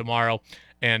 minutes tomorrow,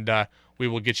 and we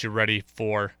will get you ready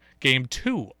for Game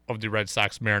 2 of the Red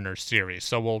Sox-Mariners series.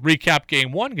 So we'll recap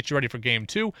Game 1, get you ready for Game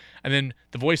 2, and then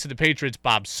the voice of the Patriots,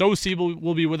 Bob Sosi,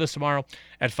 will be with us tomorrow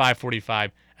at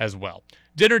 5:45 as well.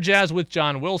 Dinner Jazz with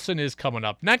John Wilson is coming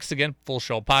up next. Again, full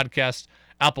show podcast,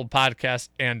 Apple Podcasts,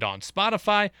 and on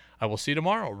Spotify. I will see you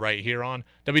tomorrow right here on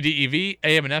WDEV,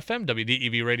 AM and FM,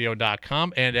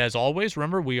 WDEVradio.com. And as always,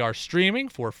 remember, we are streaming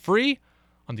for free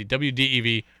on the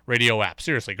WDEV radio app.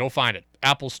 Seriously, go find it.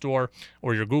 Apple Store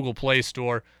or your Google Play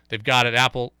Store. They've got it.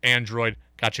 Apple, Android,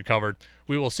 got you covered.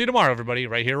 We will see you tomorrow, everybody,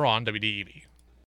 right here on WDEV.